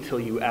wait till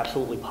you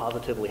absolutely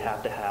positively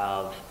have to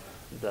have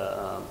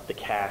the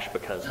cash,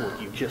 because look,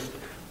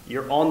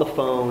 you're on the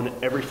phone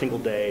every single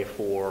day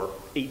for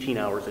 18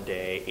 hours a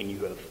day, and you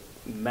have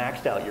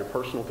maxed out your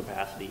personal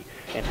capacity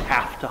and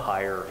have to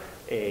hire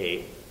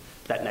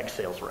that next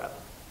sales rep,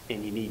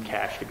 and you need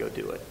cash to go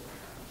do it.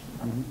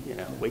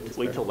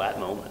 Wait till that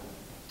moment.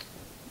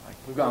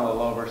 We've gone a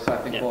little over, so I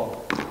think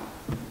we'll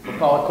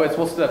call it quits.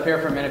 We'll sit up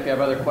here for a minute if you have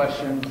other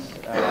questions.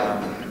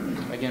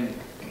 Again,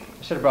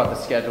 I should have brought the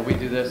schedule. We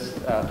do this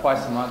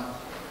twice a month.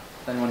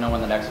 Does anyone know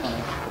when the next one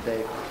is? The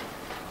date?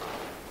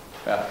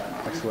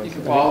 Excellent. You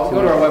can go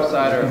to our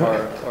website or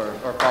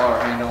follow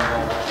our handle.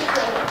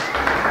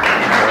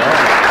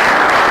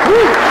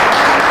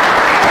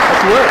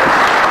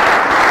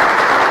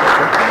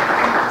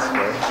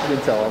 You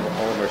can tell all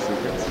of our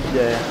secrets.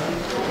 Yeah.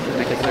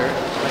 Thank you, sir.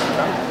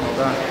 Well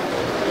done.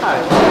 Hi.